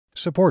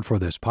Support for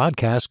this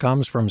podcast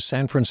comes from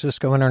San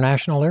Francisco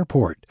International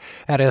Airport.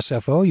 At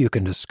SFO, you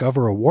can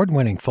discover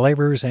award-winning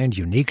flavors and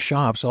unique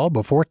shops all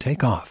before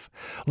takeoff.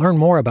 Learn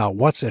more about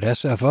what's at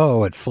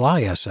SFO at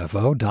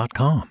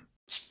flysfo.com.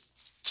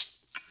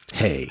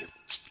 Hey,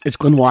 it's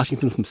Glenn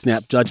Washington from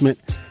Snap Judgment.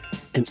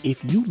 And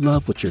if you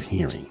love what you're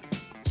hearing,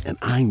 and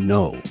I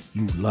know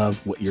you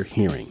love what you're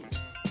hearing,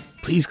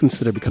 please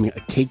consider becoming a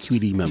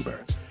KQED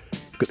member.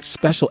 Get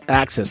special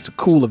access to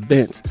cool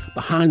events,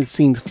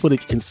 behind-the-scenes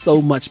footage, and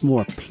so much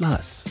more.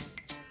 Plus,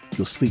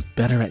 you'll sleep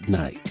better at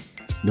night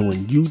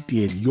knowing you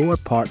did your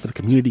part for the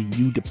community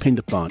you depend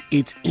upon.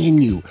 It's in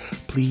you.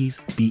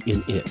 Please be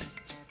in it.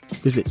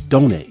 Visit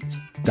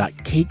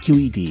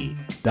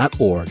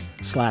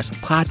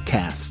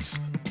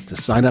donate.kqed.org/podcasts to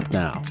sign up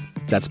now.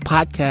 That's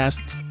podcast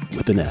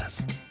with an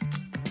S.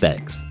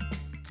 Thanks.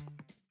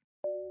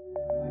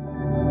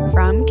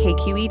 From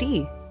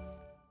KQED.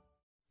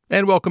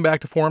 And welcome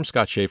back to Forum.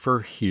 Scott Schaefer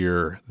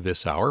here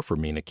this hour for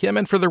Mina Kim.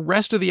 And for the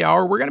rest of the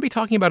hour, we're going to be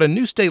talking about a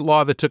new state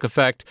law that took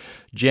effect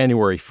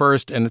January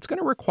 1st, and it's going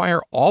to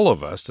require all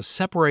of us to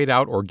separate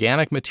out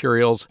organic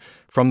materials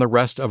from the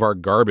rest of our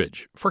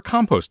garbage for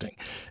composting.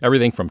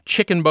 Everything from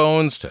chicken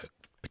bones to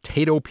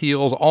potato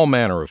peels, all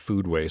manner of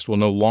food waste will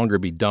no longer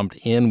be dumped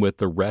in with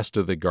the rest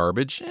of the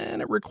garbage,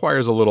 and it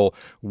requires a little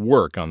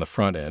work on the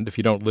front end. If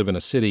you don't live in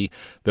a city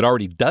that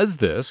already does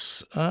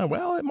this,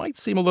 well, it might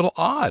seem a little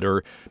odd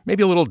or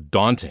maybe a little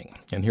daunting.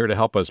 And here to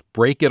help us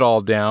break it all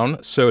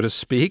down, so to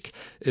speak,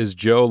 is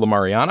Joe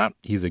LaMariana.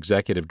 He's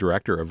Executive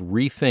Director of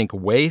Rethink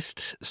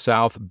Waste,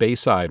 South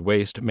Bayside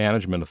Waste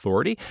Management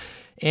Authority.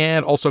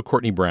 And also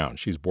Courtney Brown.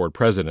 She's board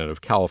president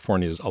of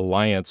California's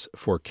Alliance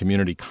for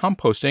Community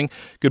Composting.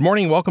 Good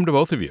morning. Welcome to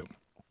both of you.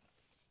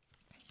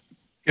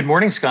 Good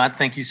morning, Scott.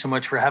 Thank you so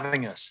much for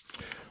having us.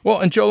 Well,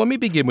 and Joe, let me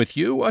begin with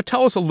you.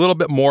 Tell us a little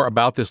bit more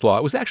about this law.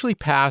 It was actually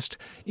passed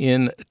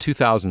in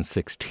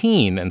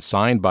 2016 and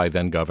signed by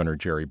then Governor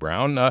Jerry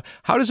Brown.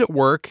 How does it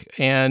work,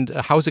 and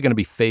how is it going to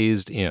be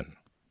phased in?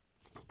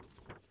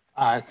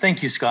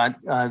 Thank you, Scott.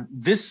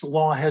 This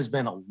law has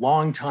been a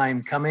long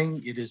time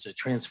coming. It is a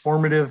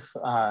transformative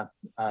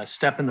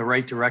step in the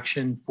right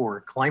direction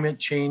for climate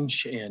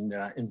change and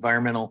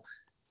environmental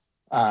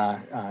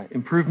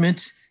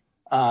improvement.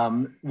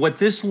 What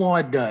this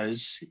law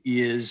does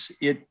is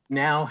it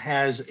now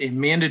has a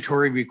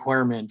mandatory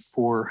requirement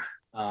for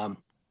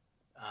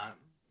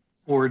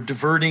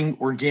diverting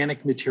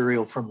organic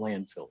material from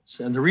landfills.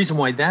 And the reason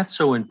why that's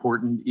so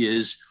important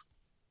is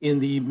in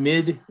the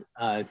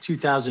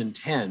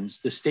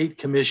mid-2010s, the state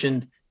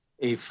commissioned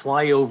a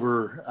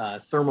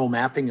flyover thermal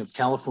mapping of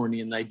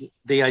California, and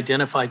they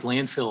identified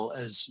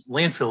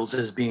landfills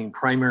as being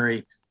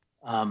primary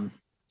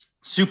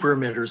super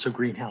emitters of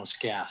greenhouse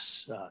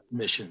gas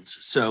emissions.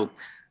 So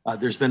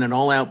there's been an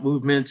all-out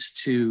movement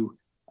to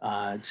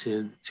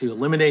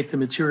eliminate the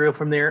material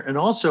from there, and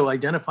also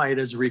identify it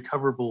as a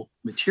recoverable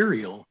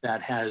material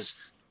that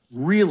has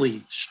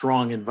really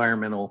strong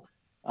environmental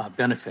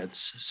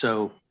benefits.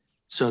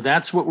 So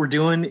that's what we're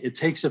doing. It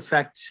took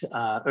effect,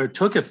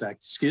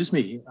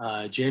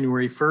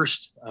 January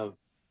 1st of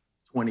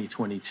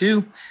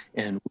 2022,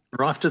 and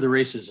we're off to the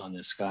races on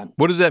this, Scott.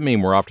 What does that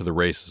mean, we're off to the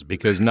races?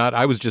 Because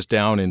I was just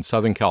down in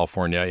Southern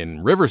California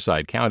in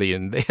Riverside County,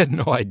 and they had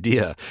no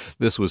idea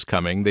this was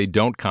coming. They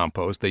don't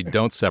compost. They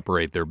don't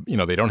separate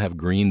they don't have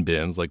green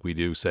bins like we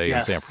do, say,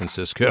 in San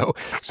Francisco.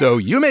 So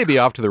you may be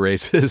off to the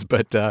races,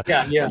 but,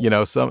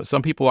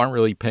 some people aren't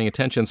really paying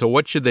attention. So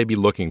what should they be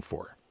looking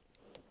for?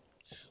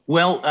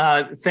 Well,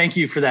 thank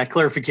you for that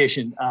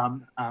clarification.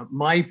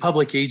 My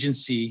public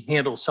agency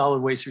handles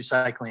solid waste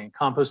recycling and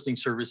composting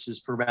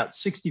services for about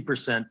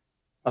 60%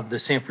 of the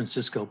San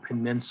Francisco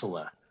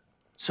Peninsula.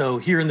 So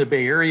here in the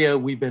Bay Area,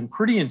 we've been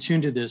pretty in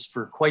tune to this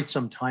for quite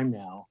some time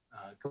now,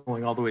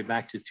 going all the way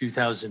back to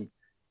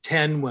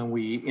 2010 when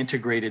we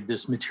integrated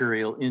this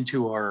material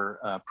into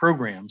our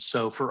program.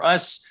 So for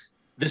us,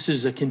 this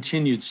is a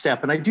continued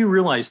step. And I do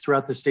realize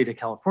throughout the state of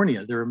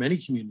California, there are many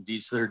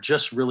communities that are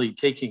just really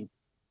taking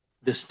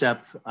this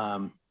step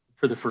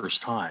for the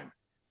first time.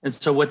 And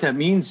so what that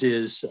means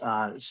is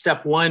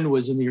step one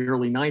was in the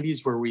early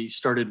 90s where we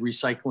started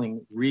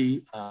recycling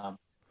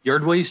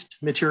yard waste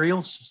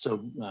materials.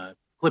 So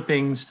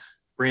clippings,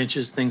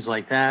 branches, things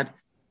like that.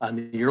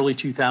 In the early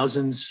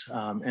 2000s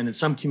and in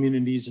some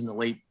communities in the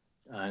late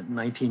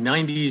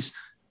 1990s,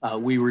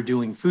 we were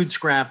doing food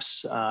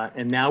scraps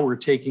and now we're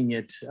taking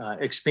it,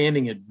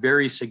 expanding it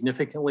very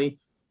significantly.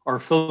 Our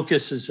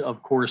focus is,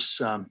 of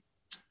course,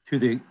 to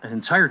the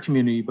entire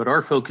community, but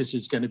our focus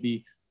is going to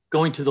be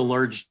going to the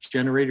large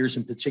generators,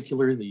 in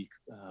particular the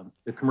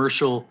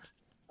commercial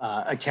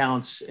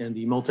accounts and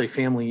the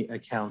multifamily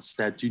accounts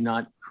that do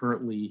not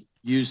currently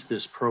use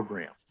this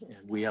program.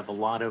 And we have a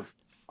lot of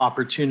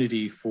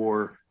opportunity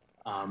for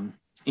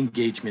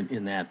engagement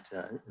in that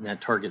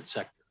target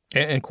sector.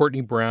 And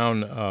Courtney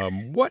Brown,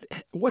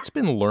 what's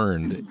been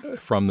learned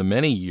from the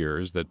many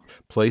years that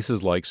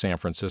places like San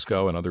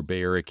Francisco and other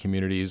Bay Area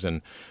communities,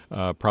 and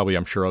probably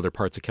I'm sure other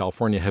parts of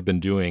California, have been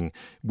doing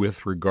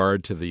with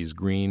regard to these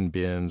green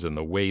bins and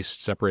the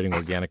waste, separating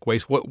organic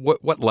waste?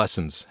 What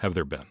lessons have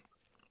there been?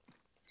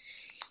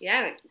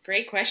 Yeah,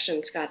 great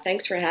question, Scott.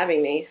 Thanks for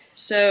having me.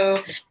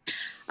 So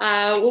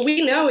what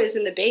we know is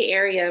in the Bay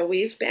Area,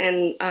 we've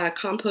been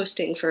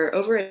composting for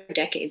over a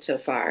decade so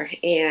far,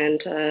 and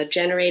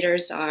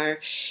generators are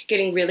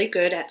getting really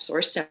good at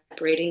source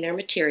separating their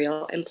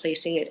material and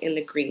placing it in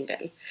the green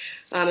bin.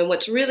 And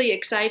what's really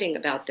exciting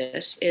about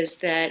this is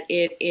that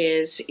it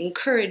is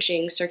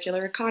encouraging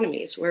circular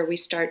economies where we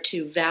start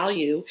to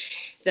value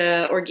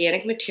the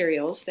organic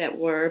materials that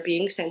were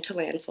being sent to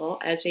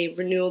landfill as a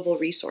renewable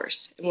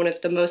resource. And one of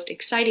the most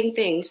exciting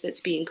things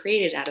that's being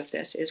created out of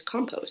this is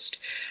compost.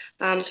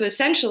 So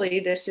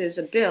essentially, this is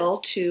a bill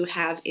to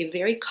have a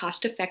very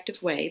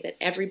cost-effective way that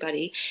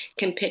everybody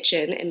can pitch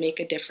in and make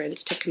a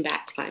difference to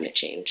combat climate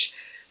change.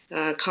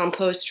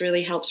 Compost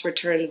really helps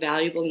return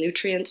valuable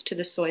nutrients to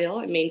the soil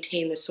and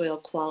maintain the soil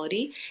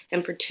quality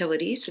and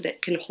fertility so that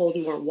it can hold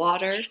more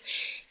water.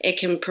 It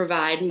can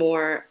provide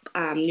more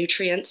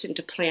nutrients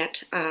into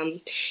plant, and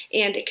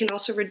it can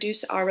also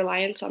reduce our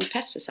reliance on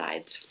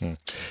pesticides.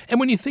 And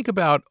when you think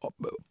about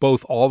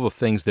both all the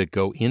things that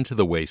go into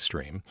the waste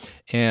stream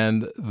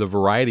and the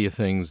variety of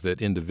things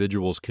that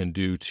individuals can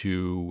do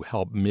to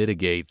help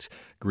mitigate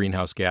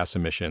greenhouse gas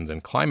emissions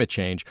and climate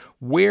change,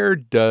 where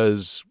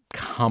does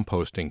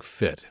composting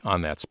fit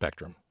on that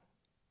spectrum?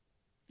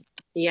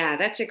 Yeah,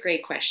 that's a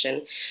great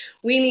question.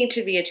 We need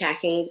to be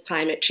attacking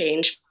climate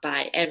change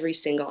by every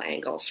single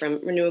angle, from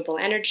renewable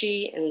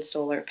energy and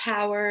solar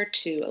power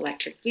to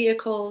electric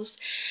vehicles.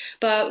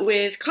 But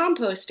with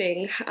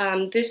composting,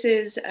 this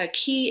is a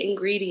key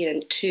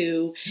ingredient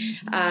to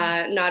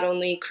not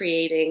only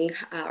creating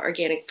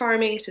organic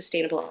farming,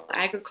 sustainable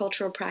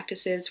agricultural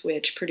practices,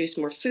 which produce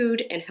more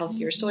food and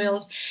healthier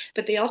soils,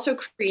 but they also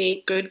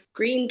create good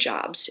green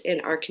jobs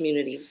in our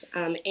communities.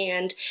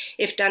 And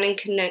if done in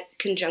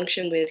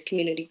conjunction with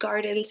community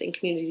gardens and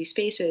community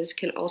spaces,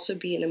 can also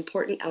be an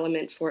important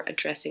element for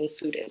addressing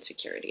food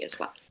insecurity as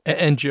well.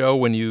 And Joe,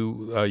 when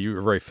you are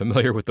very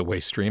familiar with the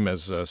waste stream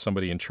as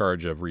somebody in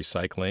charge of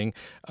recycling,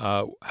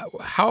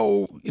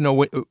 how,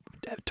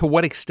 to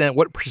what extent,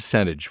 what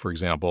percentage, for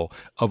example,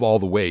 of all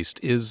the waste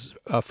is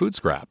food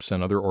scraps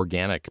and other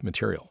organic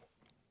material?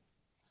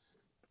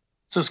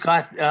 So,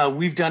 Scott,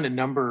 we've done a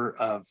number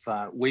of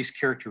waste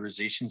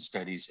characterization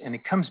studies, and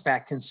it comes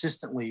back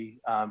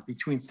consistently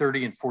between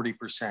 30 and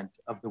 40%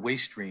 of the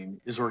waste stream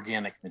is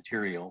organic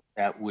material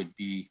that would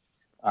be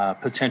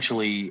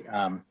potentially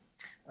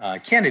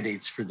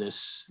candidates for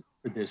this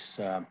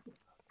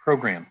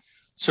program.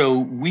 So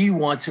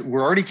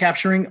we're already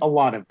capturing a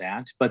lot of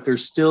that, but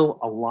there's still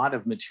a lot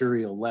of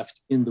material left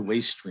in the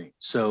waste stream.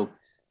 So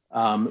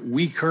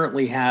we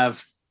currently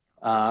have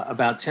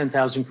about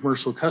 10,000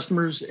 commercial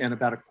customers, and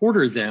about a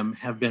quarter of them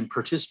have been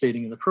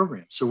participating in the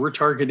program. So we're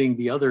targeting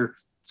the other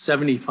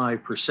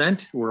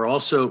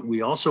 75%.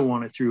 We also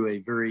want to, through a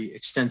very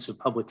extensive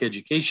public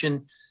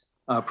education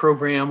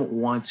program,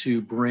 want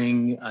to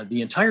bring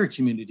the entire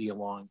community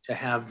along to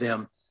have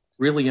them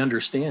really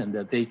understand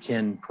that they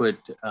can put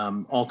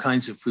all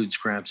kinds of food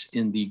scraps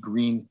in the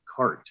green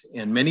cart.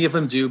 And many of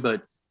them do,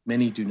 but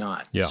many do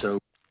not. Yeah. So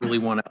really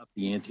want to up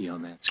the ante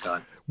on that,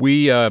 Scott.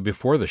 We,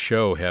 before the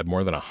show, had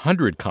more than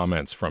 100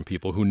 comments from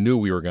people who knew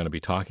we were going to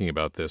be talking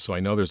about this. So I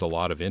know there's a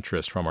lot of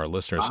interest from our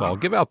listeners. So I'll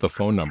give out the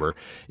phone number.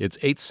 It's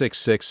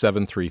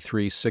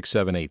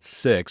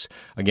 866-733-6786.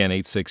 Again,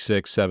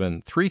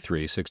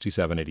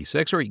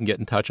 866-733-6786. Or you can get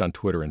in touch on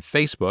Twitter and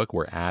Facebook.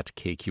 We're at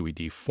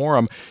KQED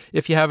Forum.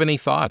 If you have any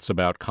thoughts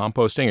about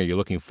composting, are you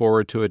looking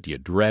forward to it? Do you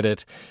dread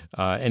it?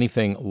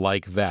 Anything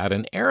like that.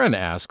 And Aaron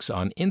asks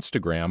on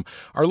Instagram,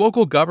 are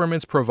local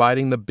governments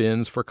providing the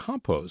bins for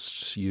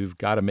composts? You've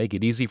got to make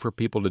it easy for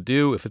people to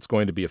do if it's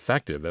going to be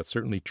effective. That's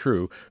certainly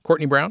true.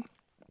 Courtney Brown?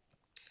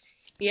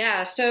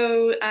 Yeah,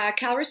 so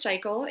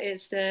CalRecycle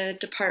is the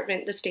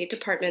state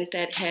department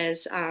that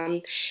has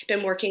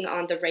been working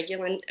on the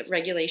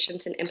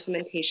regulations and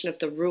implementation of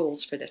the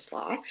rules for this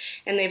law.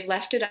 And they've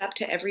left it up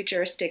to every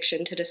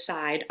jurisdiction to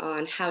decide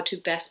on how to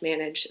best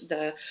manage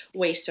the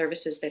waste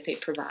services that they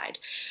provide.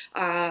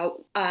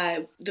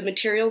 The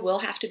material will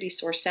have to be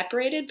source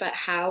separated, but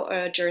how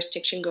a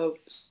jurisdiction goes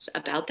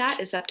about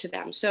that is up to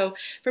them. So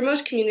for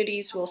most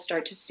communities, we'll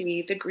start to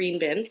see the green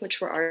bin,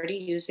 which we're already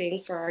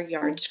using for our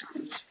yard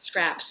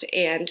scraps,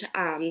 and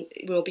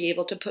we'll be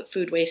able to put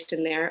food waste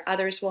in there.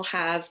 Others will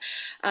have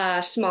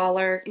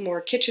smaller,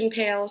 more kitchen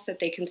pails that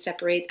they can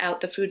separate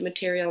out the food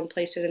material and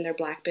place it in their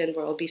black bin,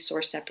 where it'll be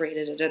source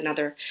separated at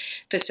another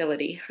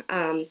facility.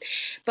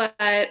 But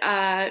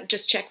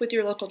just check with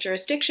your local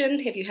jurisdiction.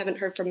 If you haven't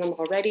heard from them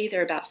already,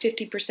 there are about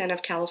 50%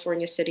 of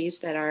California cities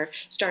that are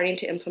starting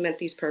to implement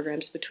these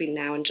programs between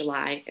now and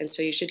July, and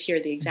so you should hear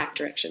the exact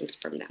directions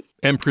from them.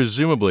 And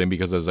presumably,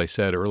 because as I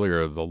said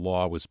earlier, the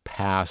law was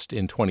passed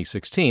in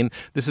 2016,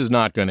 this is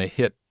not going to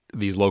hit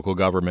these local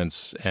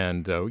governments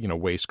and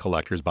waste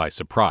collectors by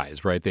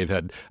surprise, right? They've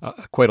had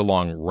quite a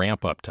long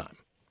ramp-up time.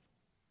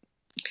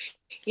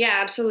 Yeah,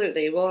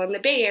 absolutely. Well, in the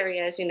Bay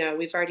Area, as you know,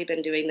 we've already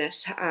been doing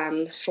this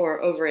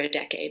for over a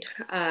decade.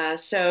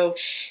 So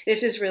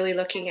this is really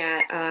looking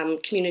at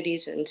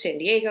communities in San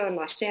Diego and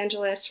Los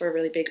Angeles, for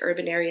really big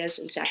urban areas,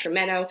 in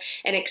Sacramento,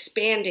 and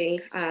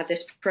expanding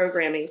this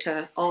programming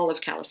to all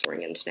of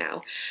Californians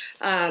now.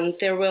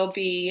 There will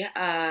be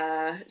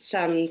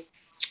some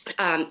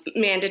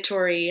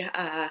mandatory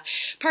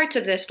parts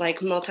of this,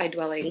 like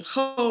multi-dwelling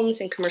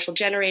homes and commercial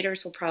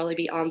generators, will probably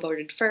be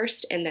onboarded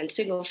first, and then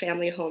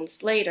single-family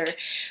homes later.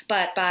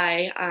 But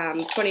by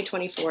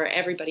 2024,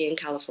 everybody in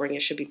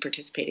California should be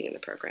participating in the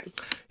program.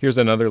 Here's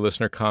another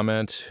listener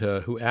comment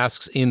who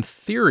asks, in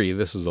theory,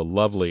 this is a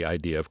lovely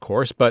idea, of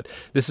course, but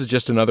this is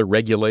just another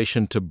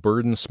regulation to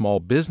burden small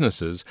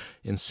businesses.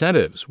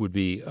 Incentives would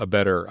be a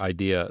better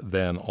idea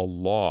than a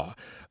law.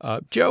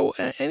 Joe,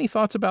 any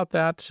thoughts about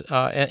that?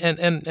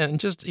 And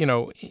just,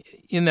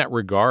 in that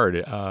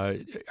regard, are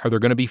there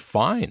going to be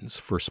fines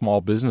for small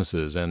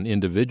businesses and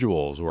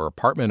individuals or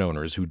apartment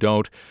owners who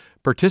don't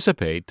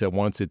participate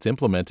once it's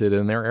implemented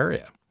in their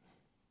area?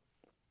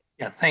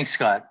 Yeah, thanks,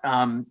 Scott.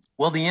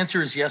 Well, the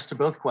answer is yes to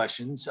both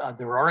questions.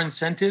 There are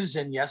incentives,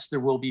 and yes, there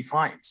will be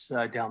fines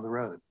down the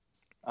road.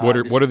 What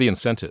are the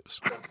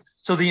incentives?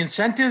 So the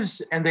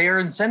incentives, and they are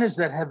incentives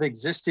that have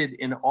existed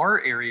in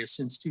our area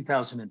since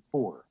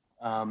 2004.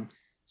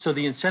 So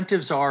the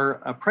incentives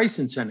are price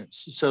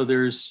incentives. So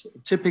there's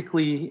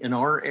typically in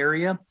our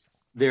area,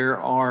 there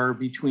are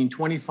between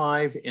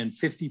 25 and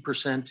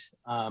 50%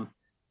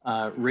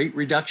 rate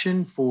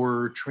reduction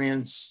for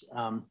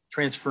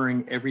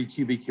transferring every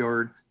cubic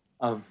yard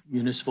of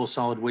municipal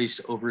solid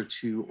waste over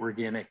to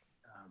organic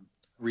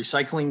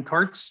recycling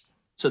carts.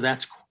 So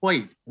that's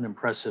quite an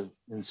impressive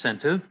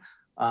incentive.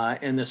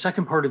 And the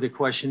second part of the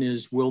question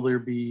is, will there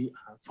be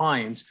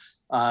fines?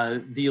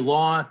 The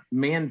law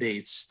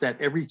mandates that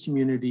every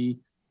community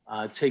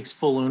takes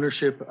full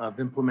ownership of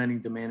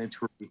implementing the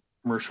mandatory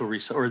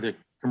organics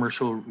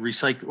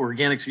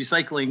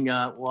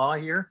recycling law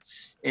here.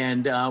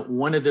 And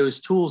one of those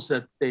tools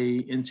that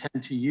they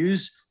intend to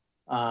use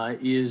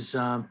is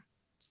the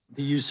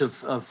use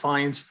of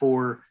fines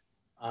for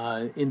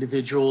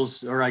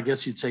individuals, or I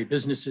guess you'd say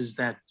businesses,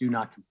 that do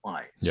not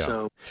comply. Yeah.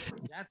 So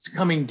that's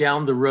coming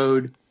down the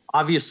road.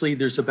 Obviously,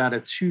 there's about a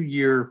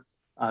 2-year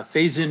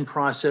phase-in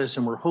process,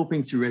 and we're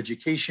hoping through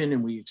education,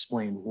 and we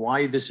explain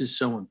why this is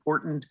so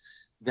important,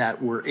 that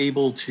we're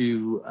able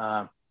to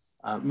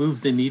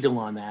move the needle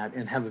on that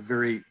and have a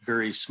very,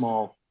 very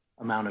small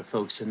amount of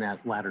folks in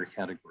that latter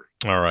category.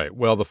 All right.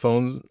 Well, the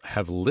phones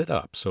have lit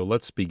up, so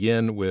let's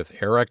begin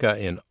with Erica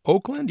in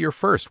Oakland. You're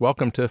first.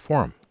 Welcome to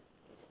Forum.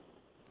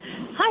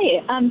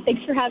 Hi.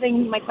 Thanks for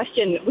having my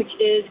question, which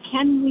is,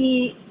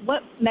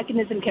 what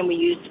mechanism can we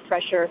use to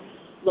pressure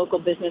local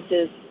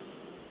businesses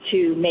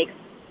to make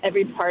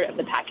every part of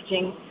the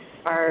packaging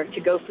our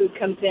to-go food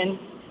comes in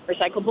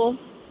recyclable?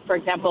 For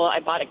example, I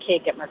bought a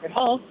cake at Market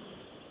Hall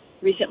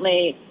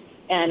recently,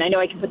 and I know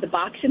I can put the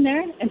box in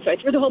there, and so I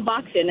threw the whole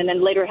box in, and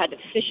then later had to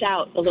fish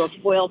out the little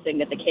foil thing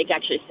that the cake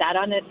actually sat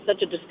on. It's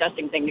such a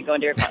disgusting thing to go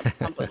into your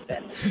compost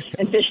bin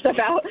and fish stuff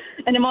out.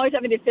 And I'm always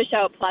having to fish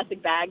out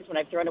plastic bags when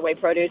I've thrown away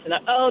produce, and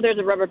there's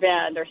a rubber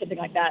band or something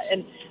like that.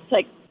 And it's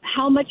like,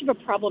 how much of a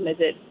problem is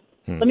it?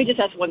 Let me just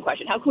ask one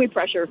question. How can we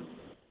pressure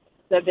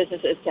the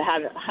businesses to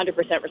have 100%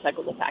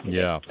 recyclable packaging?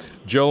 Yeah.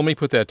 Joe, let me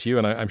put that to you,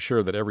 and I'm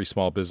sure that every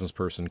small business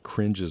person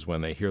cringes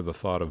when they hear the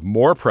thought of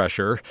more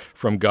pressure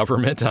from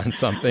government on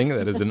something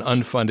that is an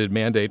unfunded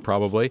mandate,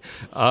 probably.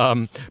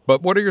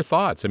 But what are your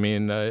thoughts? I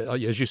mean,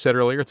 as you said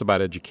earlier, it's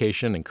about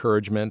education,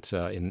 encouragement,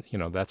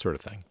 that sort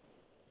of thing.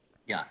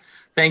 Yeah,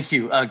 thank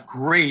you.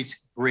 Great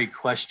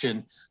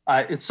question.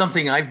 It's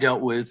something I've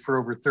dealt with for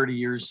over 30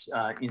 years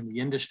in the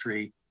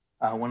industry.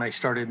 When I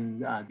started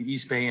in the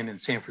East Bay and in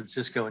San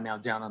Francisco, and now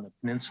down on the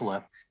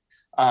peninsula.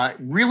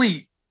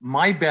 Really,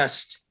 my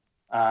best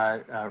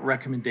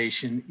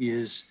recommendation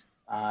is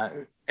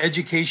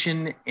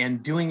education,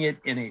 and doing it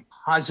in a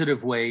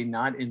positive way,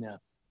 not in a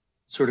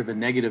sort of a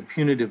negative,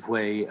 punitive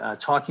way,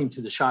 talking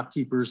to the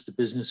shopkeepers, the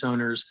business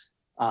owners.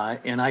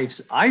 And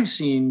I've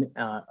seen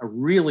a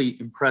really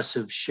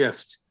impressive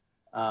shift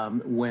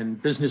when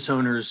business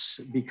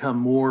owners become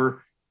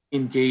more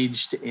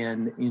engaged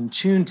and in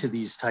tune to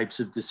these types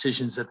of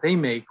decisions that they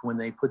make when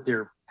they put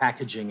their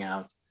packaging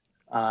out.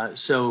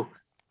 So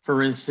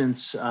for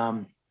instance,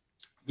 the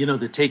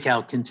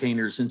takeout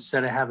containers,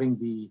 instead of having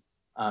the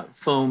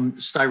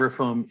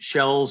styrofoam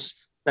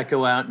shells that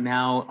go out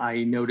now,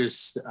 I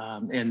noticed,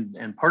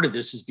 and part of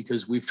this is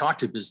because we've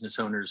talked to business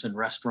owners and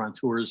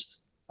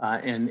restaurateurs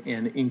and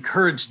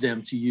encouraged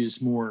them to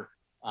use more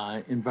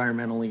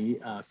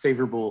environmentally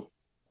favorable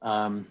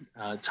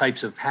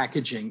types of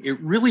packaging. It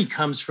really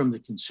comes from the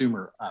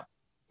consumer up.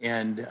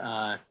 And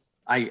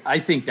I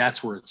think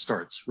that's where it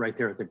starts, right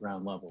there at the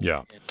ground level.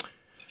 Yeah. And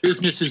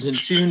business is in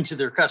tune to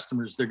their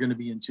customers. They're going to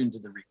be in tune to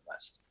the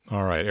request.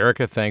 All right,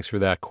 Erica, thanks for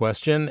that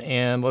question.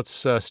 And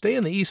let's stay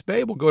in the East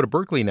Bay. We'll go to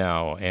Berkeley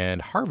now.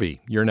 And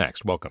Harvey, you're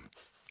next. Welcome.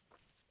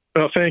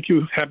 Thank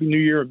you. Happy New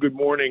Year. Good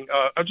morning.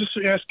 I'm just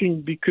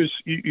asking because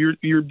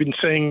you've been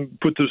saying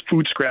put the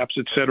food scraps,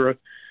 et cetera,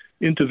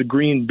 into the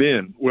green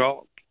bin.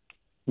 Well,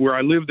 where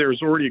I live,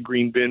 there's already a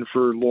green bin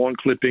for lawn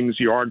clippings,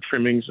 yard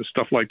trimmings, and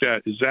stuff like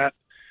that. Is that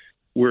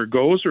where it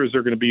goes, or is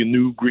there going to be a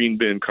new green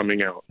bin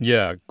coming out?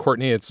 Yeah,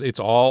 Courtney, it's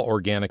all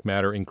organic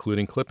matter,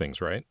 including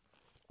clippings, right?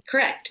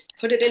 Correct.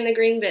 Put it in the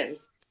green bin.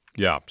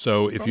 Yeah.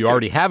 So if you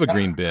already have a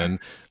green bin,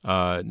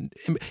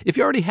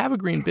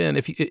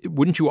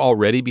 wouldn't you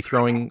already be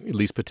throwing at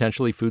least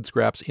potentially food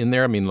scraps in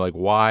there? I mean, like,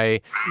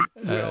 why?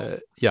 Yeah.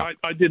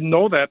 I didn't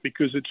know that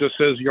because it just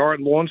says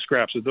yard lawn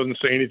scraps. It doesn't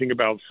say anything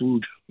about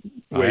food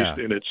waste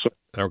in it. So,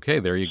 okay,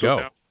 there you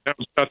go.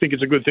 I think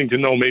it's a good thing to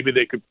know. Maybe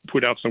they could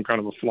put out some kind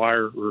of a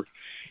flyer or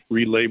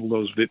relabel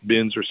those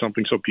bins or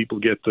something so people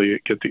get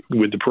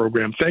with the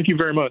program. Thank you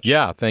very much.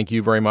 Yeah, thank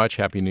you very much.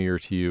 Happy New Year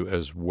to you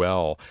as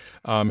well.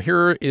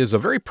 Here is a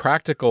very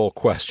practical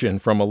question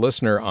from a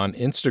listener on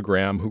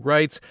Instagram who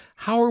writes,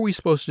 how are we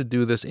supposed to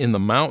do this in the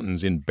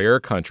mountains, in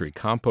bear country?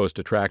 Compost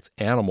attracts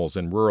animals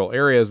in rural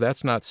areas.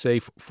 That's not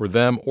safe for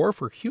them or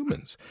for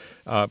humans.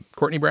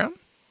 Courtney Brown?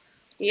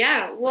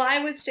 Yeah, well,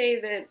 I would say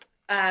that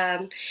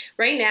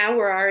right now,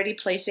 we're already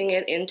placing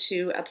it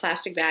into a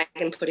plastic bag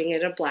and putting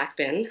it in a black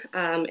bin.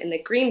 And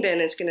the green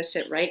bin is going to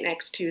sit right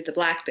next to the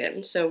black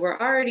bin. So we're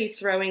already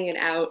throwing it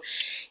out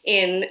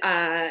in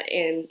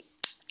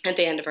at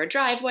the end of our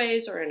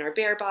driveways or in our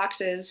bear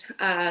boxes.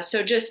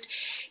 So just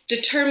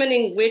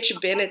determining which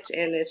bin it's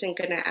in isn't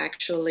going to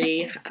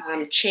actually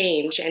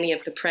change any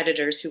of the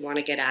predators who want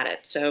to get at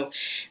it. So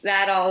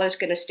that all is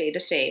going to stay the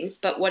same.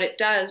 But what it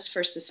does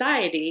for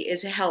society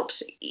is it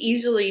helps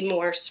easily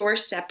more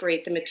source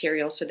separate the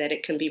material so that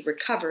it can be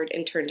recovered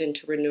and turned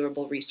into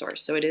renewable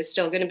resource. So it is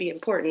still going to be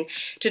important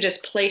to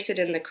just place it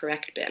in the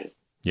correct bin.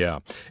 Yeah.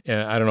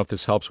 And I don't know if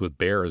this helps with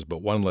bears,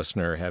 but one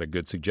listener had a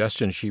good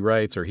suggestion. He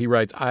writes,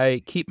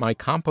 I keep my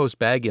compost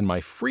bag in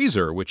my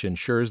freezer, which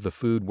ensures the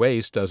food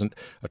waste doesn't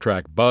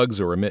attract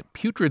bugs or emit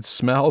putrid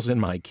smells in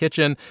my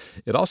kitchen.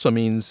 It also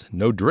means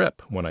no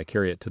drip when I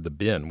carry it to the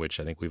bin, which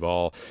I think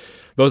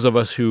those of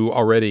us who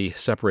already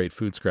separate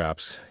food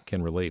scraps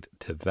can relate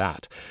to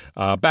that.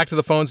 Back to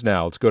the phones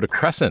now. Let's go to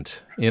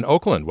Crescent in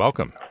Oakland.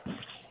 Welcome.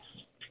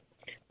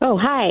 Oh,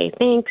 hi.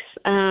 Thanks.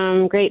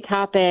 Great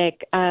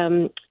topic.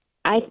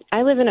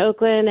 I live in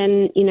Oakland,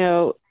 and,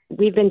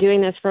 we've been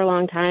doing this for a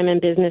long time in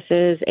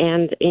businesses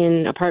and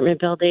in apartment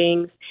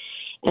buildings.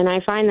 And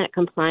I find that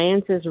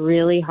compliance is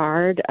really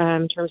hard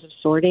in terms of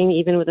sorting.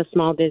 Even with a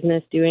small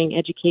business doing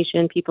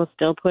education, people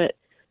still put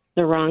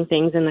the wrong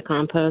things in the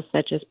compost,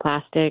 such as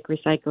plastic,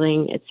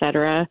 recycling, et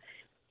cetera.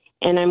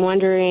 And I'm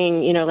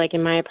wondering, like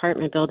in my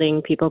apartment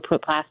building, people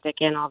put plastic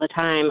in all the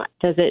time.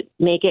 Does it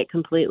make it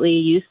completely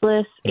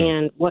useless?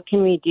 And what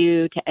can we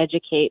do to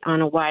educate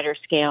on a wider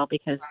scale?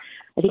 Because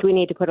I think we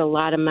need to put a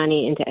lot of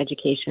money into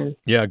education.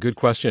 Yeah, good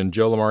question.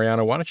 Joe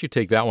LaMariano, why don't you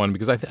take that one?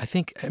 Because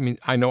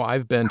I know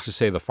I've been to,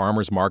 say, the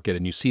farmer's market,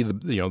 and you see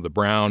the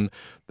brown,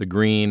 the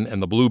green,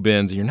 and the blue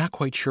bins, and you're not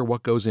quite sure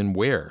what goes in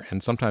where.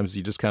 And sometimes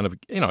you just kind of,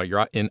 you're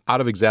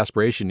out of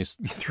exasperation, you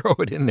throw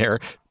it in there,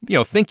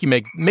 think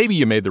maybe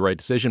you made the right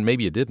decision,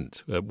 maybe you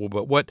didn't.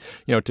 But what,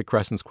 to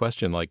Crescent's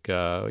question,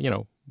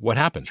 what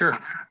happens?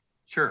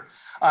 Sure.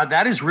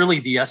 That is really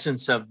the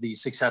essence of the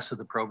success of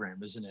the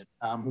program, isn't it?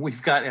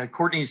 We've got,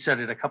 Courtney said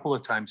it a couple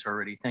of times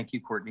already. Thank you,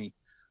 Courtney.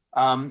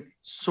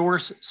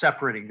 Source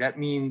separating. That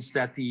means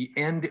that the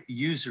end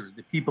user,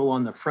 the people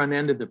on the front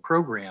end of the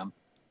program,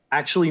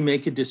 actually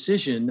make a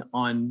decision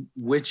on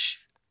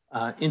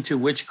into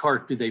which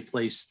cart do they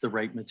place the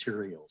right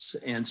materials.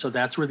 And so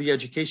that's where the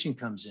education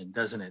comes in,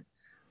 doesn't it?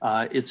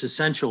 It's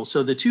essential.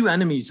 So the two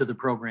enemies of the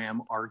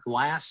program are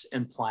glass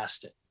and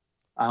plastic.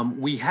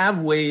 We have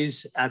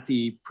ways at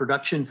the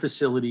production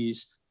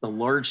facilities, the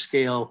large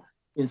scale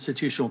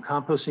institutional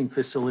composting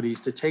facilities,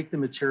 to take the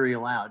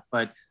material out.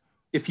 But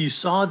if you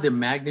saw the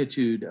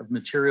magnitude of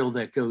material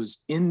that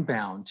goes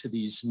inbound to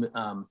these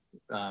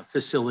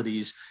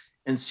facilities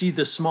and see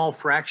the small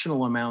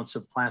fractional amounts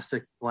of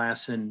plastic,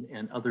 glass,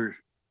 and other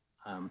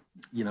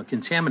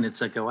contaminants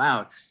that go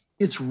out,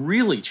 it's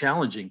really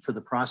challenging for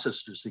the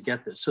processors to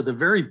get this. So the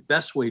very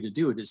best way to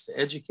do it is to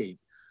educate.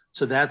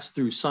 So that's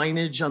through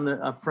signage on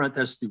the up front.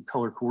 That's through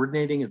color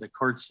coordinating of the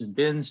carts and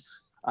bins.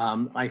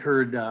 I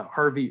heard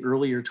Harvey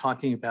earlier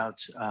talking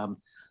about,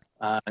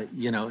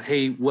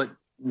 hey,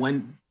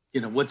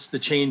 what's the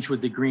change with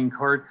the green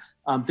cart?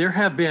 There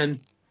have been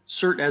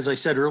as I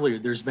said earlier,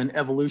 there's been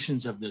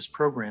evolutions of this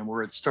program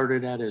where it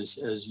started out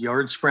as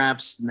yard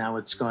scraps. Now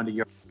it's gone to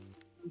yard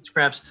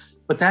scraps,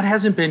 but that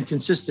hasn't been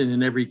consistent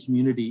in every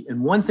community.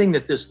 And one thing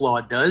that this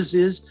law does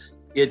is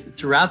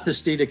throughout the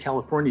state of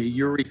California,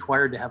 you're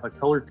required to have a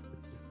color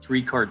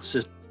 3-cart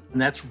system.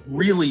 And that's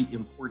really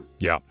important.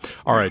 Yeah.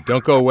 All right.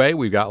 Don't go away.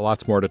 We've got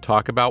lots more to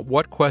talk about.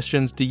 What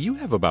questions do you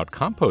have about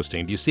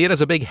composting? Do you see it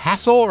as a big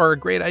hassle or a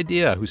great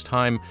idea whose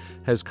time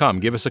has come?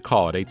 Give us a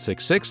call at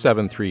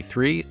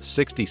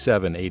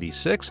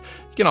 866-733-6786.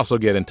 You can also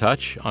get in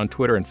touch on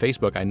Twitter and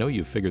Facebook. I know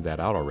you've figured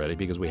that out already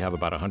because we have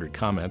about 100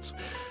 comments.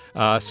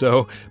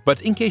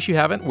 But in case you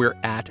haven't, we're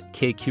at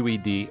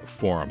KQED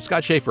Forum.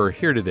 Scott Schaefer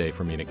here today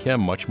for Mina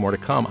Kim. Much more to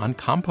come on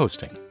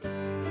composting.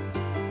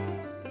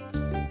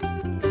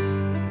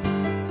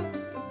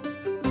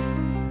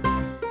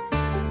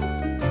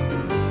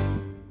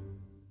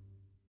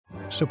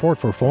 Support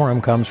for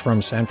Forum comes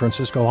from San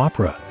Francisco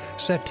Opera.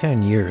 Set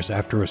 10 years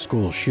after a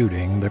school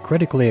shooting, the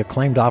critically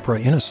acclaimed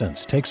opera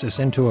Innocence takes us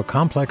into a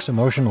complex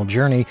emotional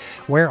journey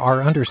where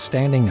our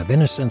understanding of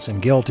innocence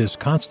and guilt is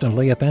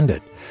constantly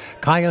upended.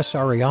 Kaya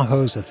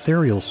Sariaho's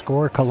ethereal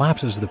score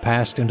collapses the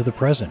past into the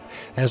present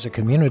as a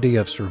community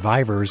of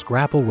survivors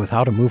grapple with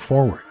how to move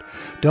forward.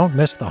 Don't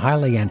miss the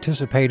highly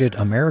anticipated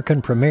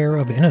American premiere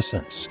of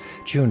Innocence,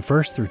 June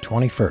 1st through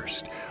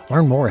 21st.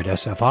 Learn more at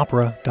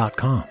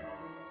sfopera.com.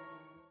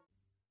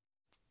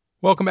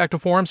 Welcome back to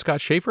Forum. Scott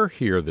Schaefer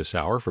here this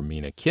hour for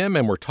Mina Kim,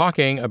 and we're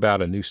talking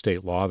about a new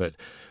state law that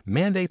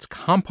mandates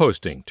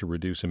composting to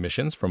reduce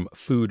emissions from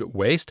food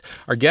waste.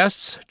 Our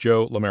guests,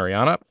 Joe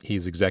LaMariana,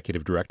 he's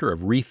Executive Director of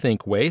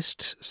Rethink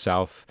Waste,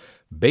 South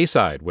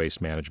Bayside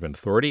Waste Management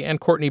Authority, and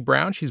Courtney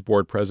Brown, she's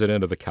Board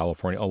President of the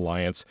California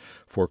Alliance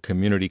for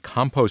Community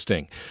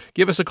Composting.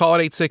 Give us a call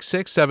at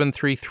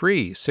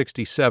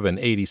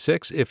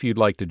 866-733-6786 if you'd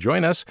like to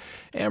join us.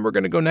 And we're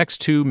going to go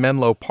next to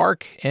Menlo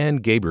Park,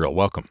 and Gabriel,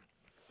 welcome.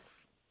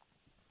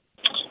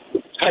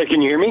 Hi,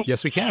 can you hear me?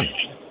 Yes, we can.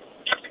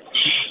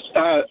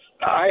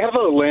 I have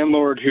a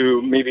landlord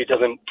who maybe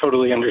doesn't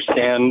totally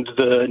understand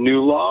the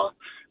new law.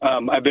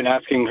 I've been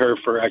asking her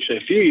for actually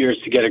a few years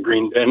to get a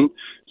green bin,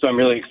 so I'm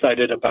really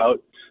excited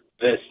about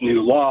this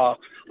new law.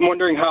 I'm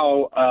wondering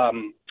how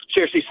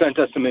she actually sent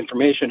us some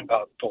information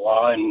about the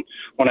law, and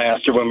when I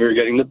asked her when we were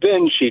getting the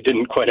bin, she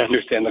didn't quite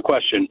understand the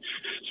question.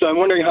 So I'm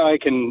wondering how I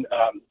can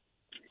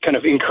kind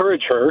of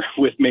encourage her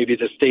with maybe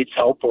the state's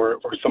help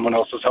or someone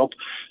else's help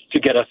to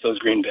get us those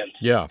green bins.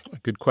 Yeah,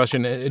 good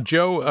question.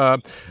 Joe, I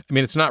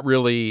mean, it's not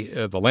really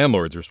the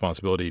landlord's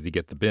responsibility to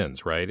get the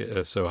bins,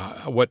 right? So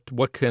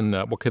what can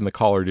the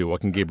caller do? What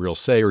can Gabriel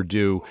say or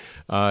do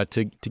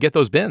to get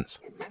those bins?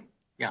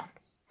 Yeah.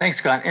 Thanks,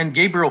 Scott. And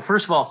Gabriel,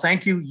 first of all,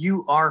 thank you.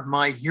 You are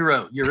my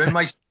hero. You're in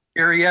my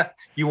area.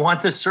 You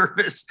want the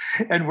service,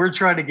 and we're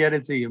trying to get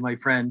it to you, my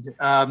friend.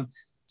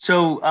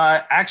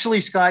 Actually,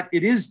 Scott,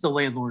 it is the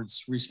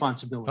landlord's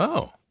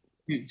responsibility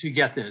to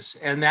get this.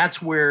 And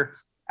that's where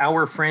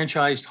our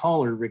franchised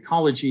hauler,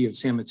 Recology of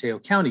San Mateo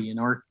County, in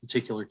our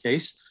particular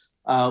case,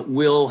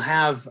 will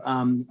have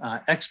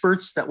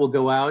experts that will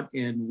go out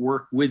and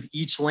work with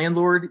each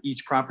landlord,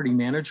 each property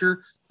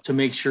manager, to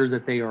make sure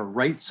that they are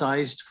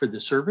right-sized for the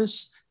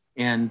service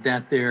and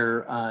that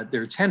their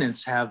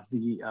tenants have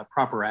the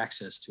proper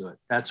access to it.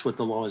 That's what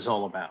the law is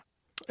all about.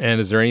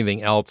 And is there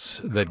anything else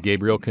that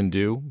Gabriel can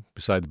do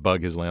besides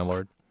bug his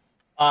landlord?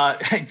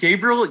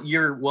 Gabriel,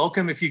 you're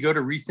welcome. If you go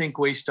to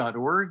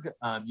rethinkwaste.org,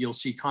 you'll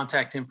see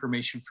contact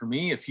information for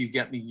me. If you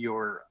get me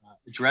your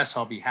address,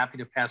 I'll be happy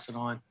to pass it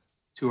on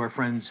to our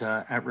friends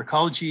at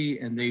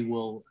Recology, and they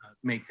will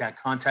make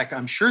that contact.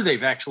 I'm sure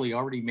they've actually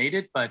already made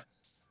it, but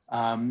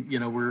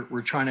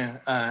we're trying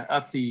to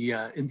up the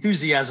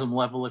enthusiasm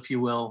level, if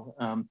you will.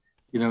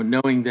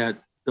 Knowing that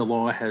the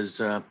law has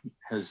now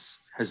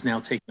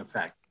taken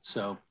effect.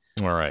 So.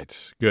 All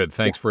right. Good.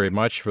 Thanks very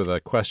much for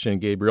the question,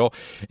 Gabriel.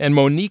 And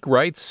Monique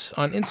writes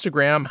on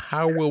Instagram,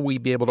 how will we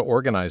be able to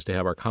organize to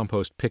have our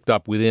compost picked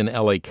up within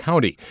LA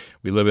County?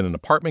 We live in an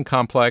apartment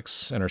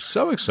complex and are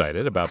so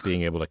excited about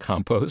being able to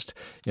compost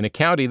in a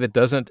county that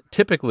doesn't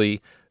typically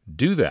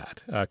do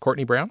that.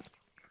 Courtney Brown?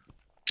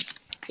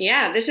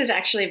 Yeah, this is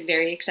actually a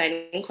very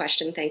exciting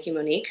question. Thank you,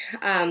 Monique.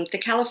 The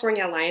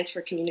California Alliance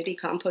for Community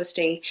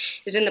Composting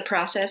is in the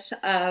process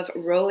of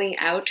rolling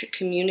out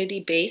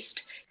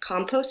community-based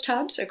compost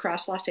hubs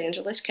across Los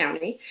Angeles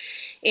County.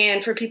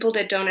 And for people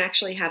that don't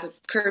actually have a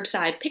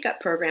curbside pickup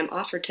program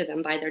offered to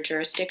them by their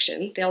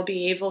jurisdiction, they'll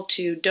be able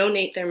to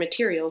donate their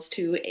materials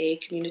to a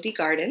community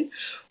garden,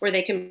 or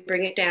they can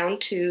bring it down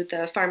to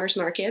the farmer's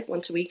market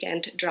once a week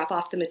and drop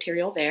off the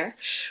material there,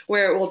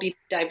 where it will be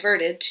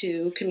diverted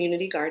to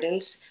community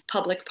gardens,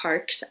 public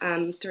parks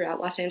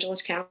throughout Los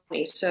Angeles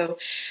County. So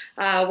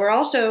we're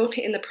also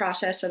in the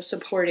process of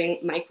supporting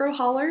micro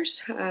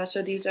haulers.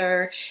 So these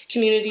are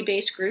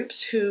community-based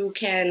groups who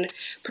can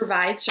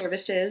provide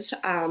services,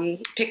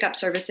 pickup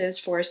services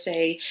for,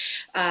 say,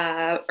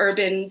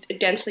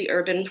 densely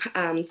urban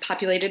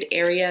populated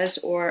areas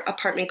or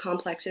apartment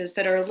complexes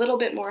that are a little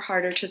bit more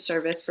harder to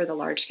service for the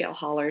large-scale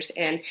haulers,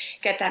 and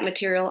get that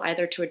material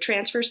either to a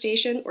transfer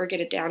station or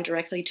get it down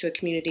directly to a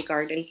community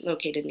garden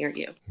located near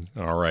you.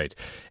 All right.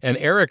 And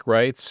Eric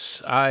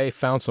writes, I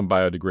found some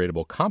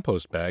biodegradable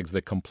compost bags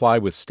that comply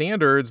with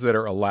standards that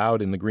are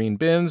allowed in the green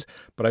bins,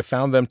 but I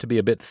found them to be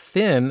a bit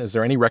thin. Is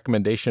there any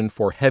recommendation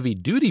for for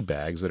heavy-duty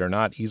bags that are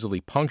not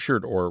easily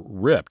punctured or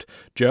ripped.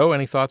 Joe,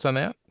 any thoughts on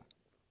that?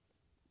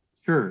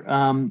 Sure.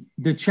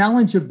 The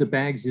challenge of the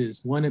bags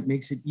is, one, it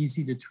makes it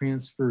easy to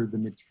transfer the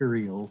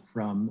material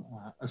from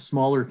a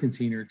smaller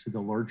container to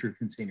the larger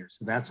container.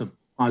 So that's a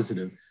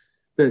positive.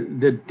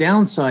 The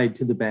downside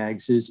to the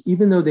bags is,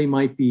 even though they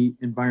might be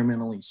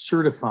environmentally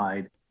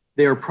certified,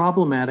 they are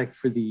problematic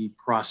for the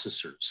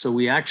processors. So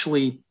we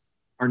actually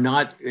are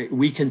not,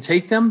 we can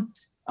take them,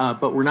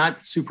 but we're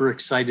not super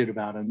excited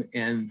about them.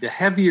 And the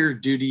heavier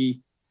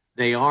duty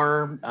they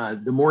are,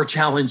 the more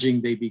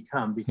challenging they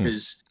become,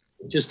 because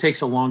it just takes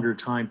a longer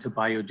time to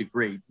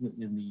biodegrade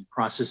in the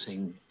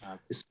processing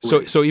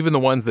facilities. So even the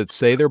ones that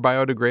say they're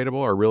biodegradable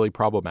are really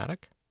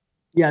problematic?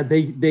 Yeah,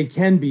 they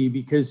can be,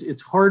 because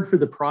it's hard for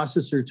the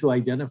processor to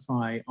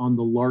identify on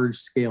the large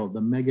scale,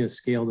 the mega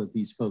scale that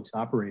these folks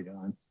operate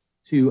on,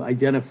 to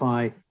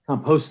identify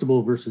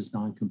compostable versus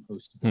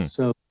non-compostable.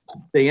 So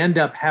they end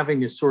up having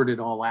to sort it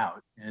all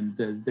out. And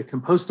the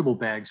compostable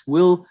bags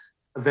will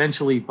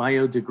eventually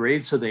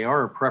biodegrade, so they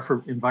are a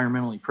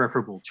environmentally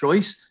preferable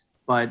choice.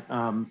 But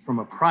from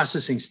a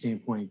processing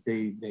standpoint,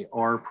 they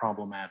are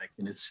problematic,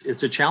 and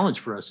it's a challenge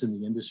for us in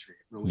the industry.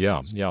 It really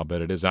is. Yeah, I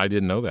bet it is. I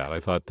didn't know that. I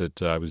thought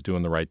that I was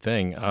doing the right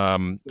thing.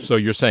 So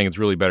you're saying it's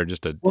really better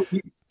just to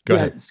go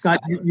ahead, Scott.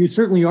 You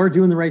certainly are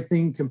doing the right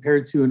thing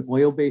compared to an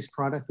oil-based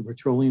product, a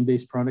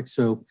petroleum-based product.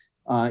 So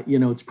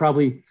it's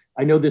probably,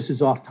 I know this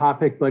is off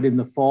topic, but in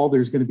the fall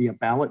there's going to be a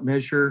ballot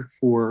measure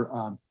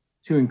for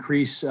to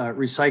increase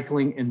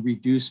recycling and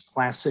reduce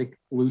plastic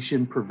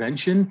pollution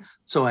prevention.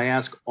 So I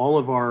ask all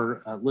of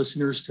our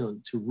listeners to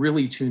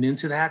really tune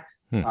into that.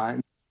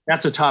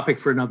 That's a topic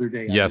for another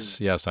day.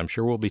 Yes, I'm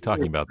sure we'll be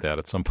talking about that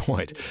at some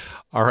point.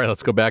 All right,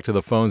 let's go back to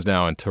the phones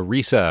now. And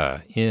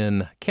Teresa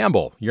in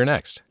Campbell, you're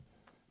next.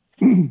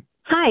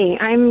 Hi,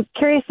 I'm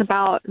curious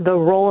about the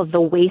role of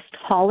the waste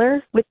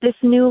hauler with this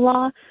new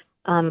law.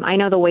 I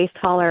know the waste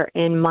hauler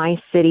in my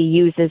city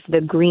uses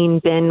the green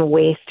bin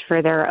waste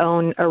for their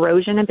own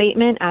erosion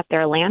abatement at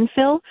their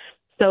landfill.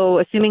 So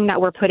assuming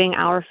that we're putting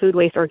our food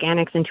waste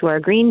organics into our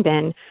green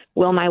bin,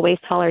 will my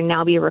waste hauler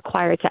now be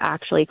required to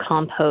actually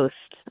compost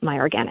my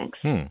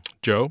organics?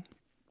 Joe?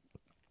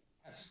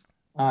 Yes.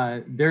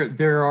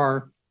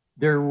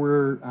 There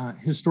were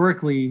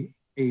historically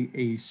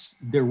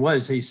there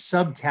was a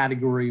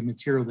subcategory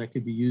material that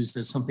could be used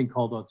as something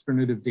called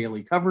alternative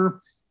daily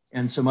cover,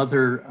 and some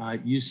other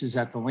uses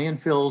at the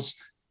landfills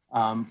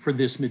for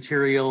this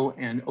material.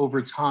 And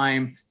over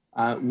time,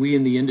 we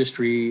in the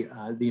industry,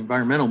 the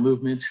environmental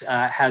movement,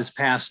 has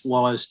passed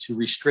laws to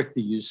restrict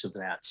the use of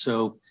that.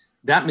 So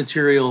that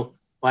material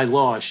by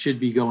law should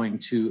be going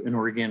to an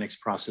organics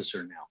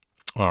processor now.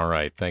 All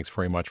right. Thanks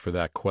very much for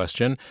that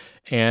question.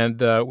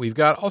 And we've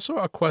got also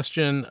a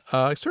question,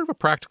 sort of a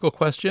practical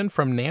question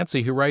from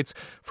Nancy, who writes,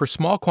 for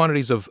small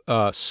quantities of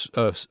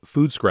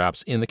food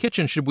scraps in the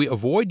kitchen, should we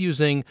avoid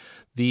using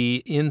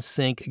the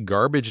in-sink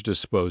garbage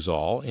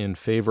disposal in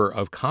favor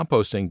of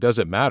composting? Does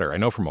it matter? I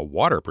know from a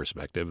water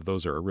perspective,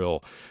 those are a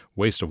real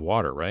waste of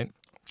water, right?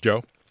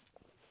 Joe?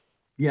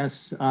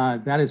 Yes,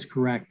 that is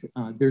correct.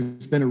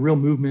 There's been a real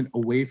movement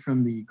away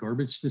from the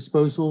garbage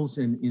disposals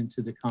and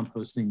into the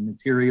composting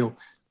material,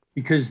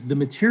 because the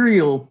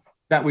material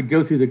that would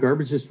go through the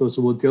garbage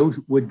disposal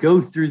would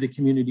go through the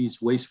community's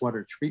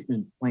wastewater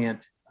treatment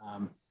plant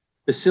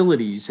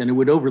facilities, and it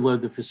would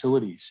overload the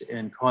facilities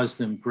and cause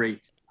them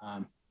great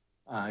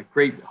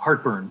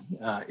heartburn,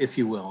 if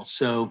you will.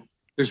 So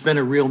there's been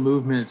a real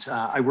movement.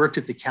 I worked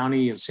at the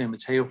County of San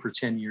Mateo for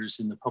 10 years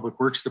in the Public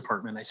Works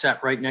Department. I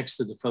sat right next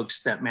to the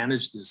folks that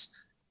managed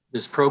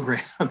this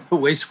program, the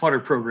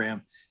wastewater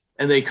program,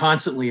 and they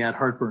constantly had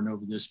heartburn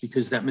over this,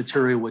 because that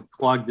material would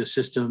clog the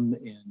system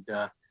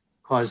and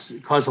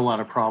cause a lot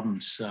of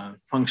problems,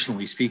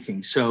 functionally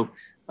speaking. So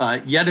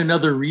yet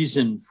another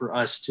reason for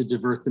us to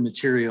divert the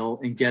material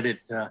and get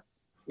it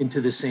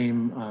into the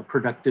same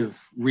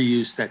productive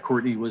reuse that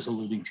Courtney was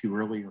alluding to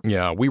earlier.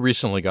 Yeah, we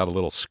recently got a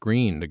little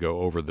screen to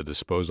go over the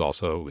disposal,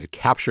 so it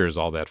captures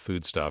all that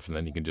food stuff, and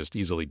then you can just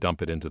easily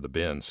dump it into the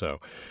bin. So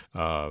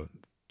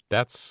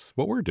that's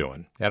what we're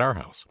doing at our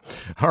house.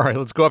 All right,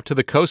 let's go up to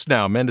the coast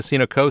now.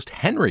 Mendocino Coast.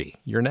 Henry,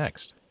 you're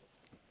next.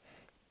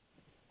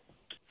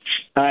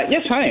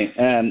 Yes,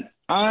 hi.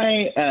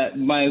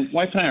 My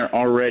wife and I are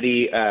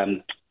already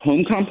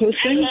home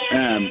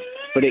composting,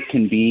 but it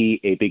can be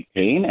a big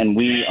pain, and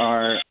we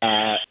are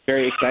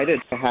very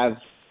excited to have,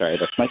 sorry,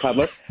 that's my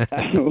toddler.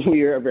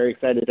 We are very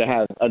excited to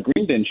have a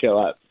green bin show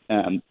up.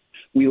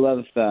 We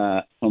love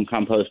home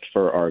compost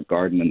for our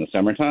garden in the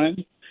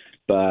summertime,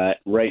 but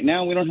right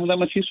now we don't have that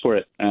much use for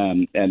it,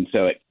 and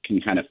so it can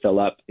kind of fill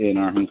up in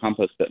our home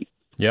compost bin.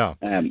 Yeah.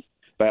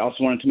 But I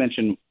also wanted to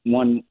mention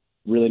one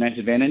really nice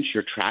advantage: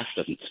 your trash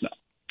doesn't smell.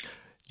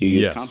 You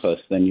use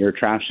compost, then your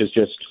trash is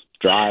just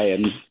dry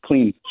and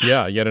clean.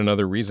 Yeah, yet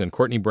another reason.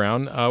 Courtney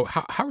Brown, how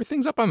are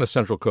things up on the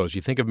Central Coast?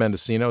 You think of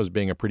Mendocino as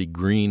being a pretty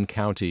green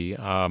county.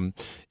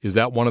 Is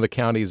that one of the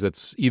counties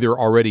that's either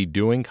already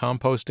doing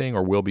composting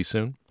or will be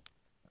soon?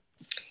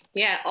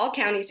 Yeah, all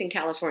counties in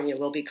California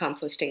will be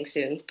composting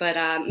soon, but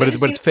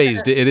it's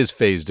phased. It is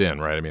phased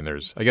in, right? I mean,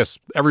 I guess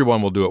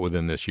everyone will do it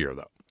within this year,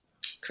 though.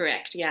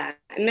 Correct. Yeah,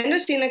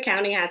 Mendocino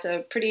County has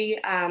a pretty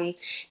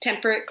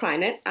temperate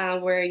climate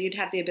where you'd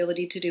have the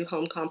ability to do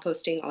home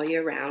composting all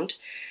year round.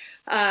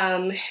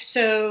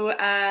 So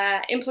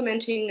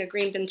implementing a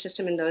green bin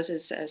system in those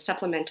is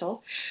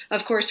supplemental.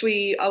 Of course,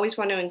 we always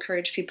want to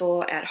encourage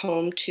people at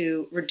home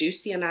to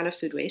reduce the amount of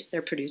food waste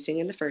they're producing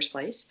in the first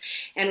place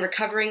and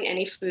recovering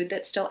any food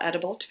that's still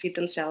edible to feed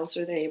themselves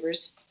or their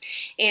neighbors.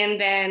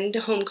 And then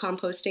home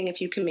composting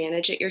if you can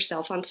manage it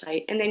yourself on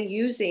site, and then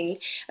using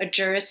a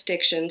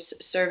jurisdiction's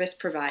service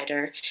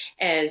provider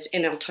as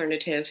an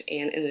alternative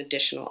and an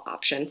additional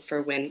option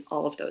for when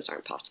all of those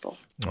aren't possible.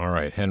 All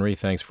right, Henry,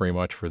 thanks very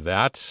much for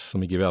that.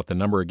 Let me give out the